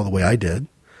used alcohol the way I did.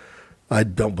 I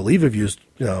don't believe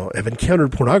have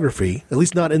encountered pornography, at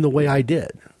least not in the way I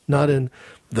did, not in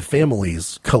the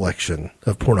family's collection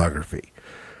of pornography.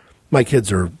 My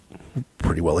kids are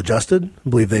pretty well adjusted. I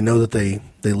believe they know that they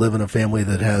live in a family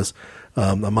that has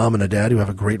a mom and a dad who have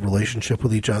a great relationship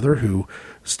with each other, who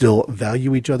still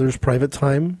value each other's private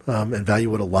time and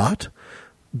value it a lot.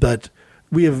 But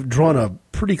we have drawn a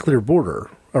pretty clear border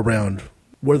around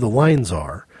where the lines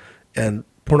are, and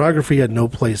pornography had no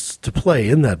place to play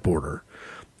in that border.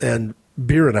 And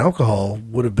beer and alcohol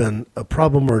would have been a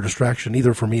problem or a distraction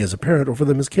either for me as a parent or for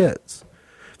them as kids.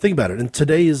 Think about it. In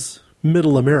today's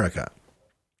middle America,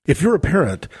 if you're a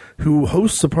parent who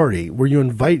hosts a party where you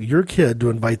invite your kid to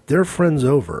invite their friends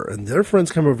over and their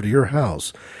friends come over to your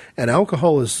house and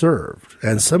alcohol is served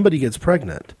and somebody gets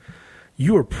pregnant,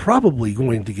 you are probably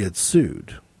going to get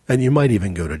sued and you might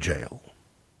even go to jail.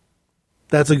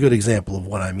 That's a good example of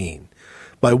what I mean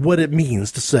by what it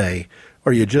means to say,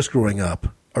 are you just growing up?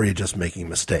 Or are you just making a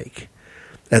mistake?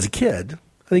 As a kid,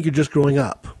 I think you're just growing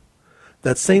up.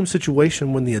 That same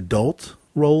situation when the adult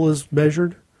role is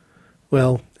measured,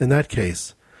 well, in that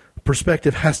case,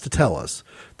 perspective has to tell us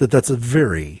that that's a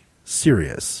very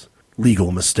serious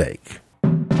legal mistake.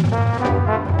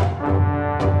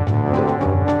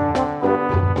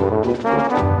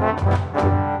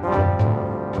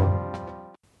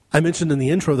 I mentioned in the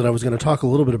intro that I was going to talk a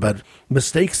little bit about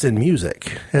mistakes in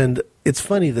music. And it's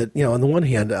funny that, on the one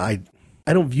hand, I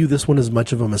don't view this one as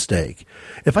much of a mistake.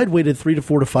 If I'd waited 3 to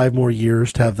 4 to 5 more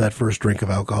years to have that first drink of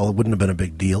alcohol, it wouldn't have been a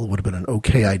big deal. It would have been an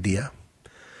okay idea.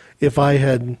 If I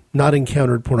had not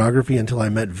encountered pornography until I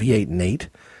met V8 Nate,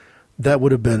 that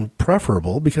would have been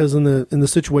preferable because in the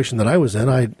situation that I was in,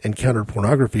 I encountered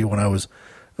pornography when I was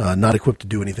not equipped to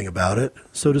do anything about it,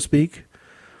 so to speak.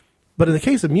 But in the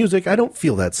case of music, I don't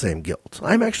feel that same guilt.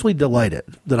 I'm actually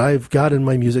delighted that I've got in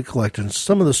my music collection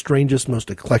some of the strangest,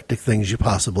 most eclectic things you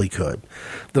possibly could.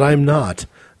 That I'm not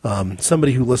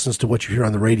somebody who listens to what you hear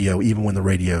on the radio even when the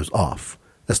radio's off.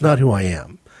 That's not who I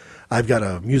am. I've got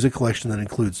a music collection that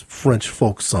includes French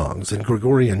folk songs and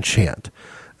Gregorian chant,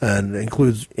 and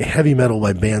includes heavy metal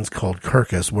by bands called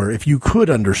Carcass, where if you could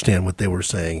understand what they were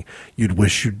saying, you'd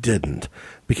wish you didn't,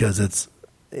 because it's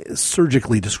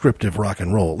surgically descriptive rock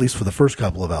and roll, at least for the first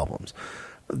couple of albums.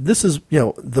 This is,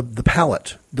 the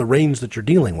palette, the range that you're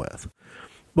dealing with.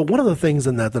 But one of the things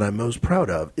in that I'm most proud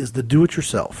of is the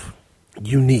do-it-yourself,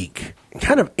 unique,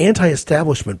 kind of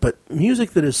anti-establishment, but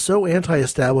music that is so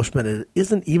anti-establishment it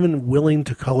isn't even willing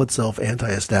to call itself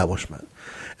anti-establishment.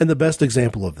 And the best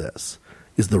example of this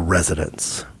is The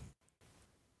Residents.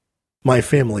 My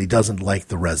family doesn't like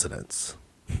The Residents.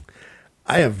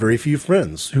 I have very few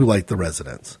friends who like the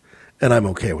Residents, and I'm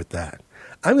okay with that.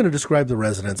 I'm going to describe the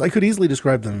Residents. I could easily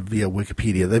describe them via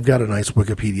Wikipedia. They've got a nice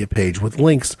Wikipedia page with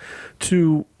links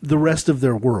to the rest of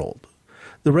their world.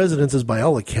 The Residents is, by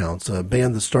all accounts, a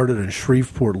band that started in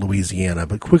Shreveport, Louisiana,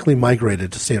 but quickly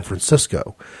migrated to San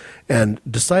Francisco and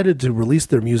decided to release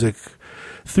their music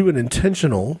through an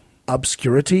intentional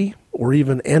obscurity or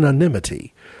even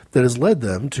anonymity that has led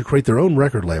them to create their own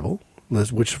record label,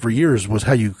 which for years was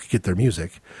how you could get their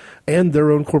music, and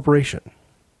their own corporation.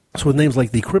 So with names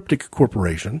like the Cryptic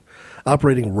Corporation,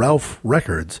 operating Ralph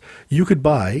Records, you could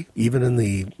buy, even in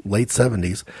the late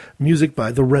 70s, music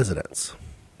by the Residents.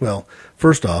 Well,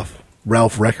 first off,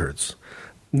 Ralph Records.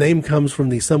 Name comes from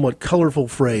the somewhat colorful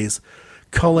phrase,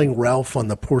 calling Ralph on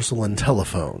the porcelain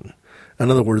telephone. In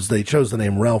other words, they chose the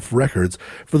name Ralph Records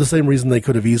for the same reason they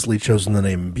could have easily chosen the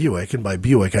name Buick, and by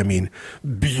Buick I mean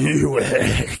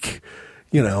Buick.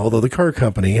 Although the car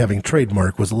company, having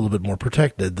trademark, was a little bit more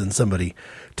protected than somebody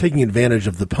taking advantage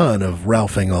of the pun of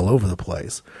Ralphing all over the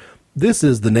place. This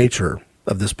is the nature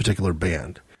of this particular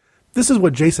band. This is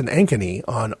what Jason Ankeny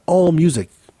on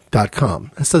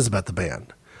AllMusic.com says about the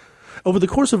band. Over the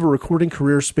course of a recording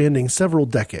career spanning several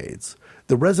decades,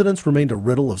 the Residents remained a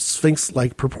riddle of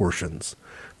sphinx-like proportions,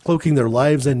 cloaking their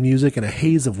lives and music in a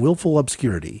haze of willful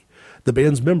obscurity. The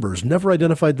band's members never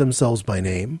identified themselves by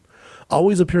name,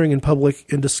 always appearing in public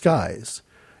in disguise,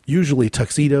 usually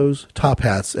tuxedos, top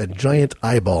hats, and giant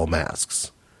eyeball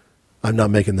masks. I'm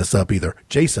not making this up either.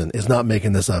 Jason is not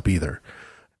making this up either.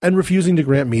 And refusing to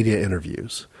grant media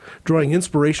interviews, drawing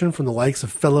inspiration from the likes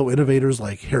of fellow innovators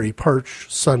like Harry Partch,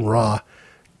 Sun Ra,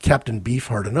 Captain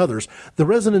Beefheart, and others. The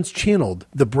Residents channeled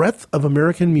the breadth of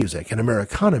American music and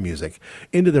Americana music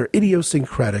into their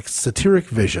idiosyncratic, satiric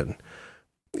vision.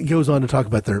 He goes on to talk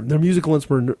about their musical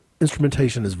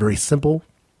instrumentation is very simple.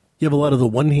 You have a lot of the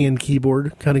one-hand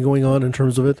keyboard kind of going on in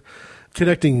terms of it,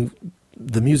 connecting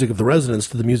the music of the Residents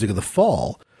to the music of the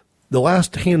Fall. The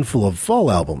last handful of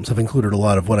Fall albums have included a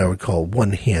lot of what I would call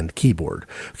one-hand keyboard,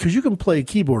 because you can play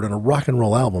keyboard on a rock and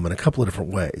roll album in a couple of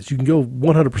different ways. You can go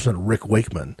 100% Rick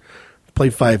Wakeman, play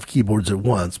 5 keyboards at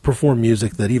once, perform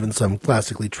music that even some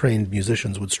classically trained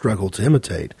musicians would struggle to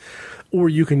imitate. Or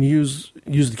you can use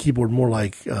the keyboard more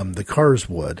like the Cars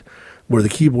would, where the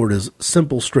keyboard is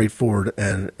simple, straightforward,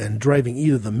 and driving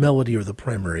either the melody or the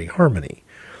primary harmony.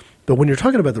 But when you're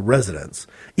talking about the Residents,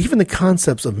 even the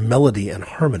concepts of melody and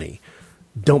harmony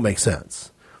don't make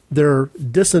sense. They're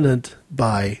dissonant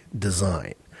by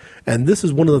design. And this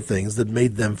is one of the things that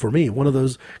made them, for me, one of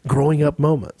those growing up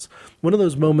moments. One of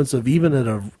those moments of even at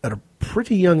a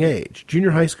pretty young age,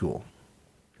 junior high school,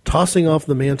 tossing off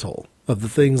the mantle of the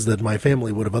things that my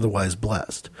family would have otherwise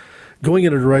blessed, going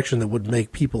in a direction that would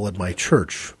make people at my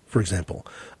church, for example,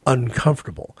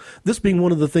 uncomfortable. This being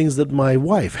one of the things that my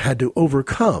wife had to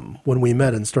overcome when we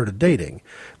met and started dating,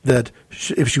 that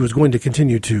if she was going to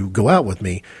continue to go out with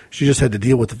me, she just had to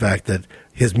deal with the fact that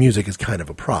his music is kind of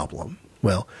a problem.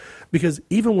 Well, because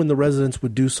even when the Residents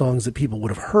would do songs that people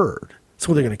would have heard,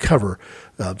 so they're going to cover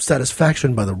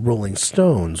Satisfaction by the Rolling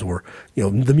Stones or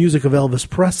the music of Elvis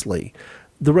Presley,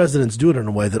 the Residents do it in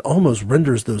a way that almost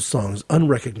renders those songs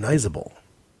unrecognizable.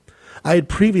 I had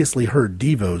previously heard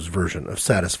Devo's version of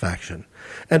Satisfaction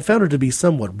and found it to be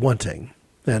somewhat wanting.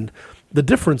 And the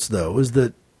difference, though, is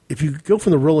that if you go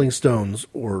from the Rolling Stones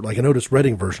or like an Otis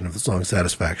Redding version of the song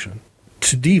Satisfaction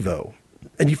to Devo,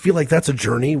 and you feel like that's a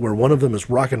journey where one of them is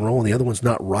rock and roll and the other one's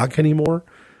not rock anymore,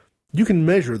 you can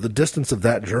measure the distance of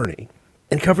that journey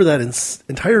and cover that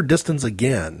entire distance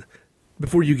again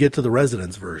before you get to the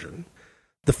Residents version.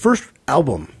 The first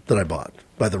album that I bought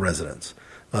by the Residents,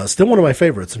 still one of my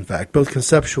favorites, in fact, both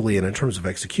conceptually and in terms of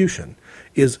execution,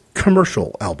 is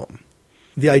Commercial Album.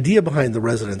 The idea behind the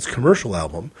Residents' Commercial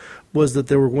Album was that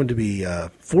there were going to be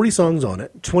 40 songs on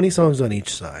it, 20 songs on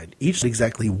each side, each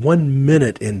exactly 1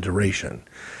 minute in duration,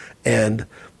 and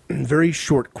very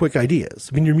short, quick ideas.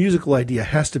 I mean, your musical idea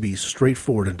has to be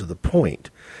straightforward and to the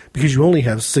point, because you only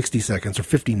have 60 seconds or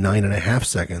 59 and a half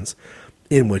seconds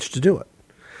in which to do it.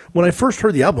 When I first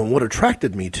heard the album, what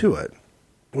attracted me to it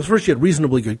was first you had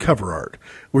reasonably good cover art,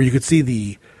 where you could see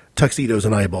the tuxedos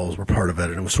and eyeballs were part of it,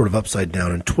 and it was sort of upside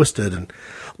down and twisted, and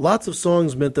lots of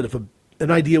songs meant that if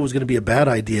an idea was going to be a bad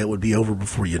idea, it would be over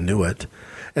before you knew it,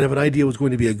 and if an idea was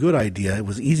going to be a good idea, it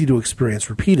was easy to experience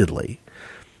repeatedly.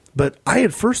 But I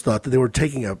had first thought that they were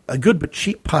taking a good but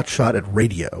cheap pot shot at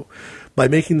radio by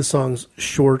making the songs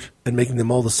short and making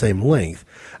them all the same length.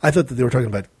 I thought that they were talking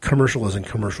about commercial as in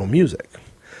commercial music.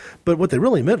 But what they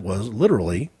really meant was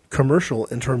literally commercial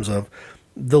in terms of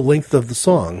the length of the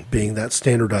song being that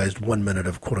standardized 1 minute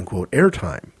of quote-unquote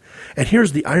airtime. And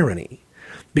here's the irony.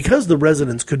 Because the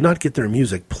residents could not get their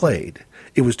music played,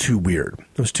 it was too weird.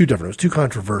 It was too different. It was too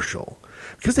controversial.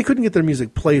 Because they couldn't get their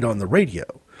music played on the radio,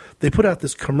 they put out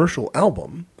this commercial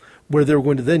album where they were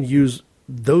going to then use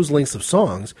those lengths of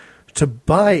songs to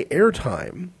buy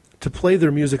airtime to play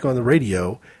their music on the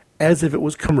radio as if it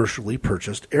was commercially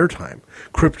purchased airtime.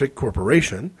 Cryptic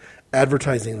Corporation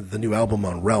advertising the new album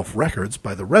on Ralph Records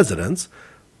by the residents,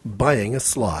 buying a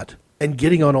slot, and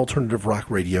getting on alternative rock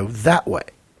radio that way.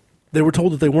 They were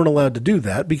told that they weren't allowed to do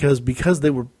that because they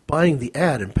were buying the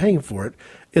ad and paying for it,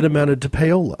 it amounted to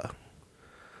payola.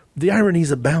 The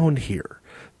ironies abound here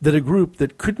that a group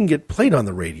that couldn't get played on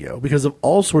the radio because of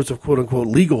all sorts of quote-unquote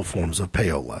legal forms of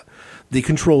payola, the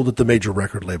control that the major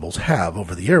record labels have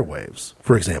over the airwaves,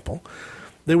 for example,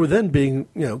 they were then being,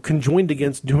 conjoined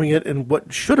against doing it in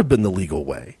what should have been the legal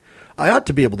way. I ought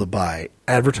to be able to buy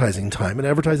advertising time and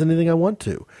advertise anything I want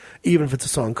to, even if it's a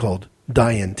song called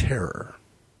Die in Terror.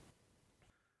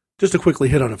 Just to quickly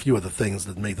hit on a few of the things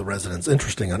that make the Residents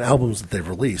interesting on albums that they've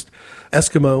released.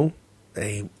 Eskimo,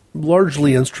 a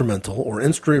largely instrumental or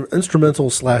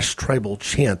instrumental/tribal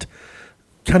chant,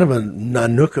 kind of a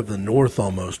Nanook of the North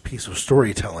almost piece of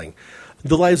storytelling.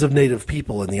 The lives of native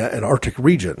people in the Arctic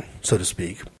region, so to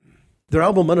speak. Their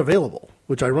album Unavailable,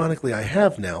 which ironically I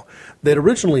have now, they'd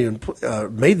originally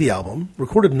made the album,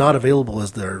 recorded Not Available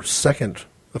as their second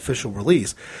official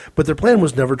release, but their plan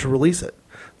was never to release it.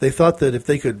 They thought that if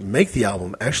they could make the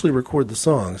album, actually record the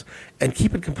songs, and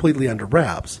keep it completely under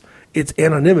wraps, its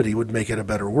anonymity would make it a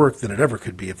better work than it ever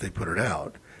could be if they put it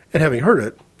out. And having heard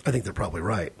it, I think they're probably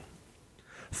right.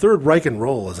 Third Reich and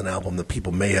Roll is an album that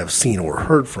people may have seen or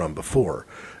heard from before.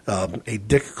 A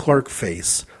Dick Clark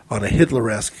face on a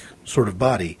Hitler-esque sort of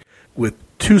body with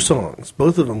two songs,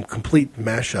 both of them complete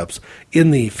mashups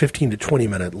in the 15 to 20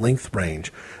 minute length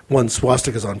range. One,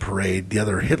 Swastikas on Parade, the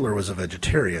other, Hitler Was a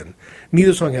Vegetarian.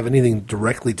 Neither song have anything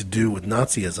directly to do with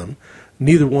Nazism,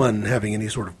 neither one having any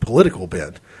sort of political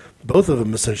bent. Both of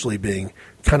them essentially being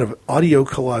kind of audio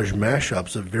collage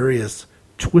mashups of various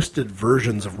twisted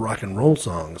versions of rock and roll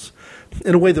songs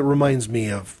in a way that reminds me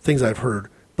of things I've heard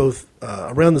both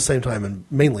around the same time and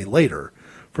mainly later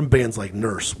from bands like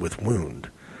Nurse with Wound.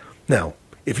 Now,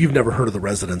 if you've never heard of the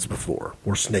Residents before,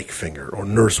 or Snakefinger, or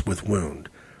Nurse with Wound,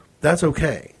 that's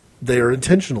okay. They are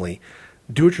intentionally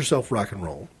do-it-yourself rock and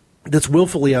roll that's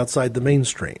willfully outside the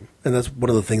mainstream, and that's one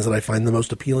of the things that I find the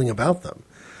most appealing about them.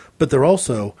 But they're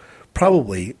also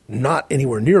probably not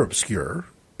anywhere near obscure,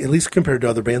 at least compared to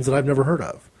other bands that I've never heard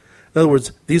of. In other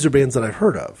words, these are bands that I've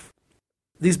heard of.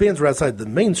 These bands are outside the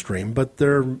mainstream, but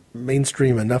they're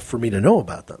mainstream enough for me to know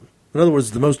about them. In other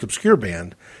words, the most obscure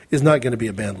band is not going to be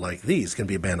a band like these. It's going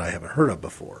to be a band I haven't heard of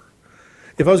before.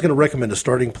 If I was going to recommend a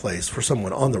starting place for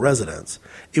someone on the Residents,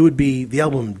 it would be the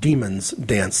album Demons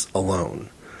Dance Alone.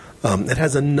 It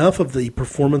has enough of the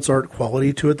performance art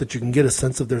quality to it that you can get a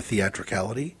sense of their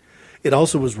theatricality. It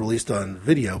also was released on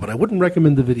video, but I wouldn't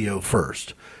recommend the video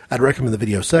first. I'd recommend the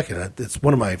video second. It's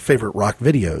one of my favorite rock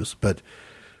videos, but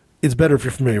it's better if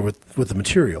you're familiar with the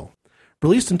material.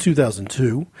 Released in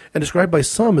 2002 and described by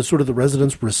some as sort of the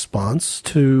Residents' response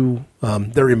to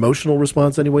their emotional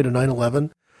response anyway to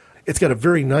 9/11. It's got a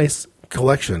very nice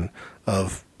collection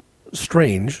of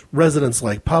strange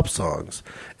Residents-like pop songs.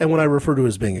 And when I refer to it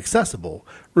as being accessible,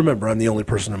 remember, I'm the only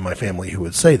person in my family who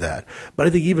would say that. But I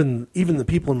think even the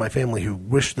people in my family who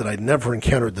wish that I'd never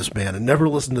encountered this band and never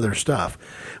listened to their stuff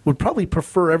would probably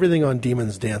prefer everything on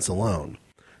Demons Dance Alone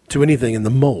to anything in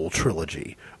the Mole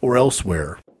trilogy or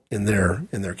elsewhere in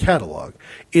their catalog.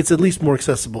 It's at least more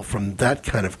accessible from that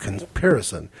kind of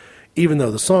comparison, even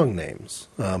though the song names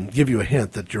give you a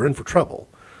hint that you're in for trouble.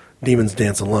 Demons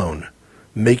Dance Alone,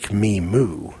 Make Me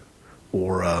Moo,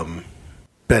 or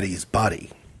Betty's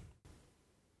Body.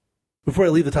 Before I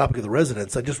leave the topic of the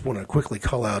Residents, I just want to quickly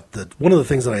call out that one of the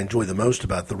things that I enjoy the most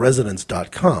about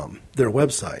theresidents.com, their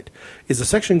website, is a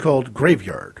section called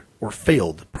Graveyard, or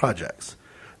Failed Projects.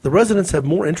 The Residents have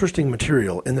more interesting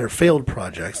material in their failed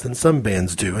projects than some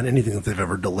bands do in anything that they've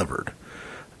ever delivered.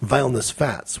 Vileness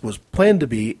Fats was planned to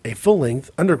be a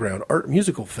full-length underground art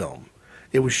musical film.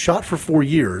 It was shot for 4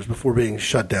 years before being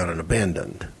shut down and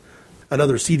abandoned.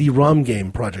 Another CD-ROM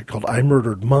game project called I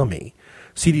Murdered Mommy.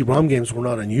 CD-ROM games were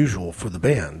not unusual for the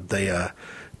band. They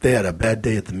had a Bad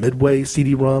Day at the Midway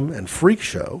CD-ROM and Freak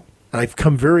Show. And I've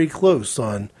come very close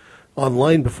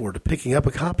online before to picking up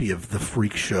a copy of the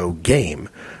Freak Show game.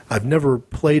 I've never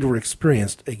played or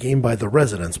experienced a game by the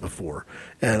Residents before,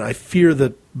 and I fear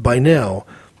that by now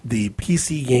the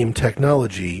PC game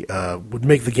technology would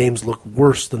make the games look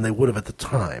worse than they would have at the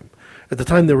time. At the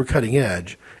time they were cutting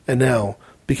edge, and now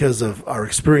because of our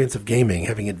experience of gaming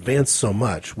having advanced so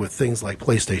much with things like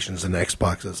PlayStations and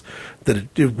Xboxes that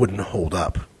it wouldn't hold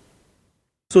up.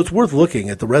 So it's worth looking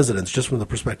at the Residents just from the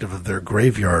perspective of their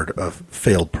graveyard of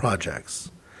failed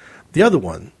projects. The other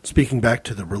one, speaking back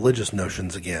to the religious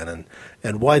notions again,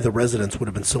 and why the Residents would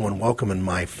have been so unwelcome in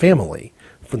my family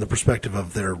from the perspective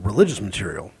of their religious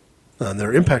material and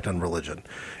their impact on religion,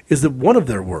 is that one of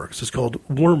their works is called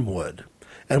Wormwood.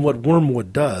 And what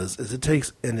Wormwood does is it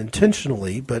takes an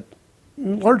intentionally, but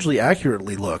largely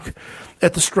accurately look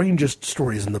at the strangest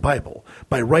stories in the Bible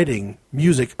by writing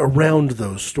music around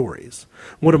those stories.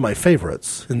 One of my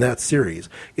favorites in that series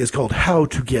is called How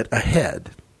to Get Ahead.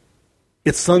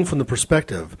 It's sung from the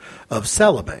perspective of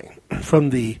Salome, from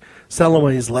the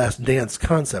Salome's Last Dance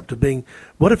concept of being,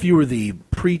 what if you were the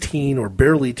preteen or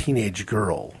barely teenage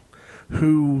girl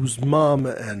whose mom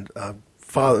and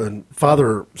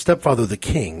stepfather, the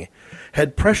king,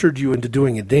 had pressured you into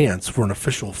doing a dance for an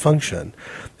official function,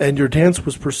 and your dance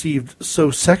was perceived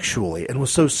so sexually and was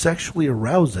so sexually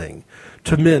arousing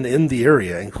to men in the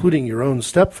area, including your own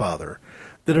stepfather,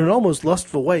 that in an almost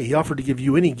lustful way he offered to give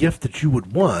you any gift that you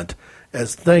would want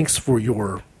as thanks for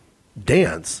your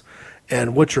dance.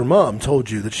 And what your mom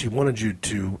told you that she wanted you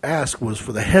to ask was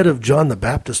for the head of John the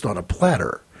Baptist on a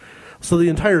platter. So the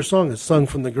entire song is sung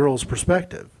from the girl's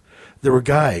perspective. There were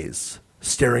guys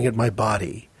staring at my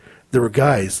body. There were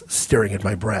guys staring at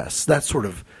my breasts. That sort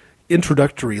of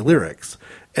introductory lyrics.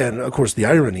 And, of course, the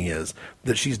irony is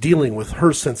that she's dealing with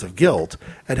her sense of guilt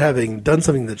at having done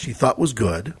something that she thought was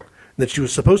good, that she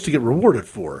was supposed to get rewarded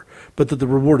for, but that the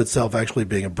reward itself actually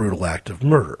being a brutal act of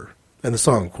murder. And the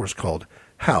song, of course, called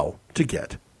How to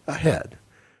Get Ahead.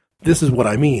 This is what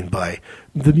I mean by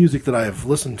the music that I have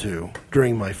listened to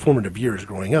during my formative years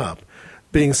growing up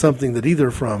being something that either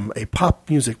from a pop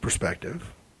music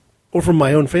perspective or from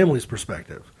my own family's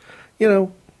perspective,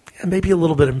 maybe a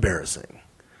little bit embarrassing.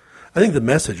 I think the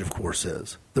message, of course,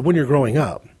 is that when you're growing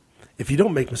up, if you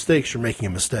don't make mistakes, you're making a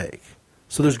mistake.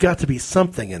 So there's got to be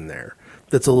something in there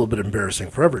that's a little bit embarrassing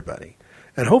for everybody.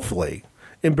 And hopefully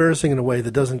embarrassing in a way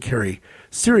that doesn't carry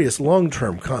serious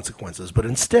long-term consequences, but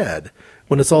instead,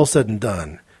 when it's all said and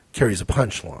done, carries a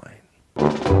punchline.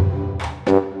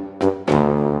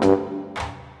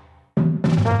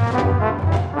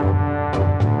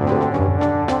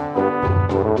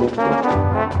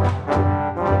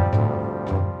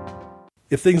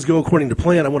 If things go according to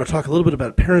plan, I want to talk a little bit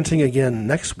about parenting again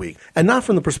next week. And not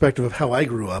from the perspective of how I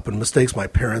grew up and mistakes my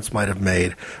parents might have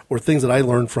made or things that I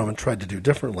learned from and tried to do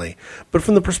differently, but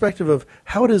from the perspective of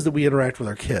how it is that we interact with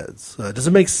our kids. Does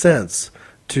it make sense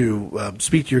to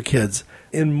speak to your kids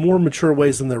in more mature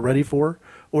ways than they're ready for?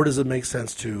 Or does it make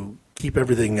sense to keep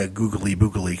everything a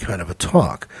googly-boogly kind of a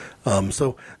talk?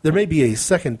 So there may be a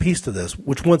second piece to this,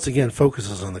 which once again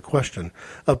focuses on the question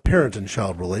of parent and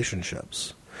child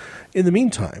relationships. In the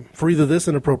meantime, for either this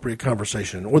inappropriate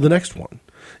conversation or the next one,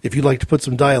 if you'd like to put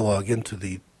some dialogue into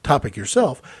the topic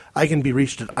yourself, I can be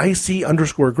reached at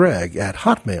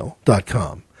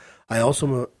ic_greg@hotmail.com. I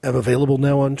also am available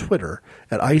now on Twitter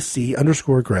at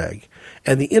ic_greg,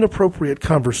 and the Inappropriate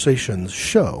Conversations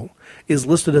show is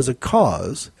listed as a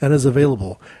cause and is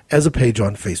available as a page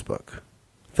on Facebook.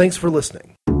 Thanks for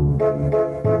listening.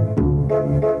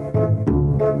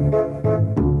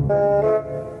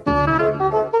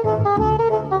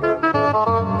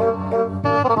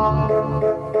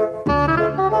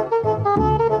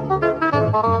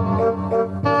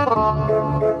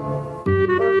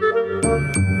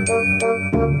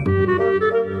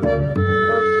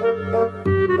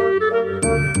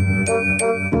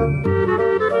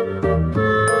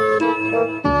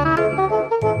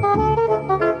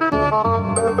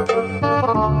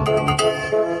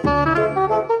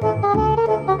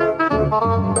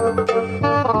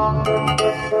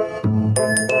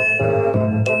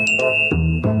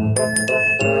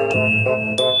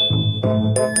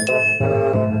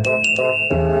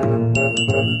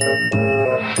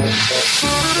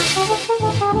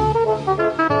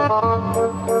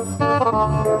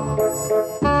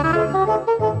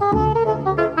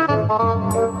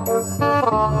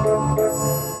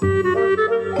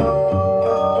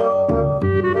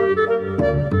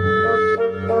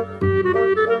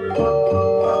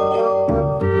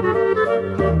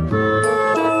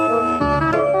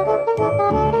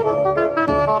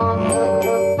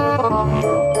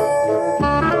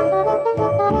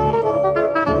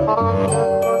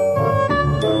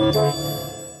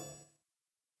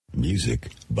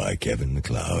 Music by Kevin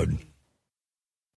MacLeod.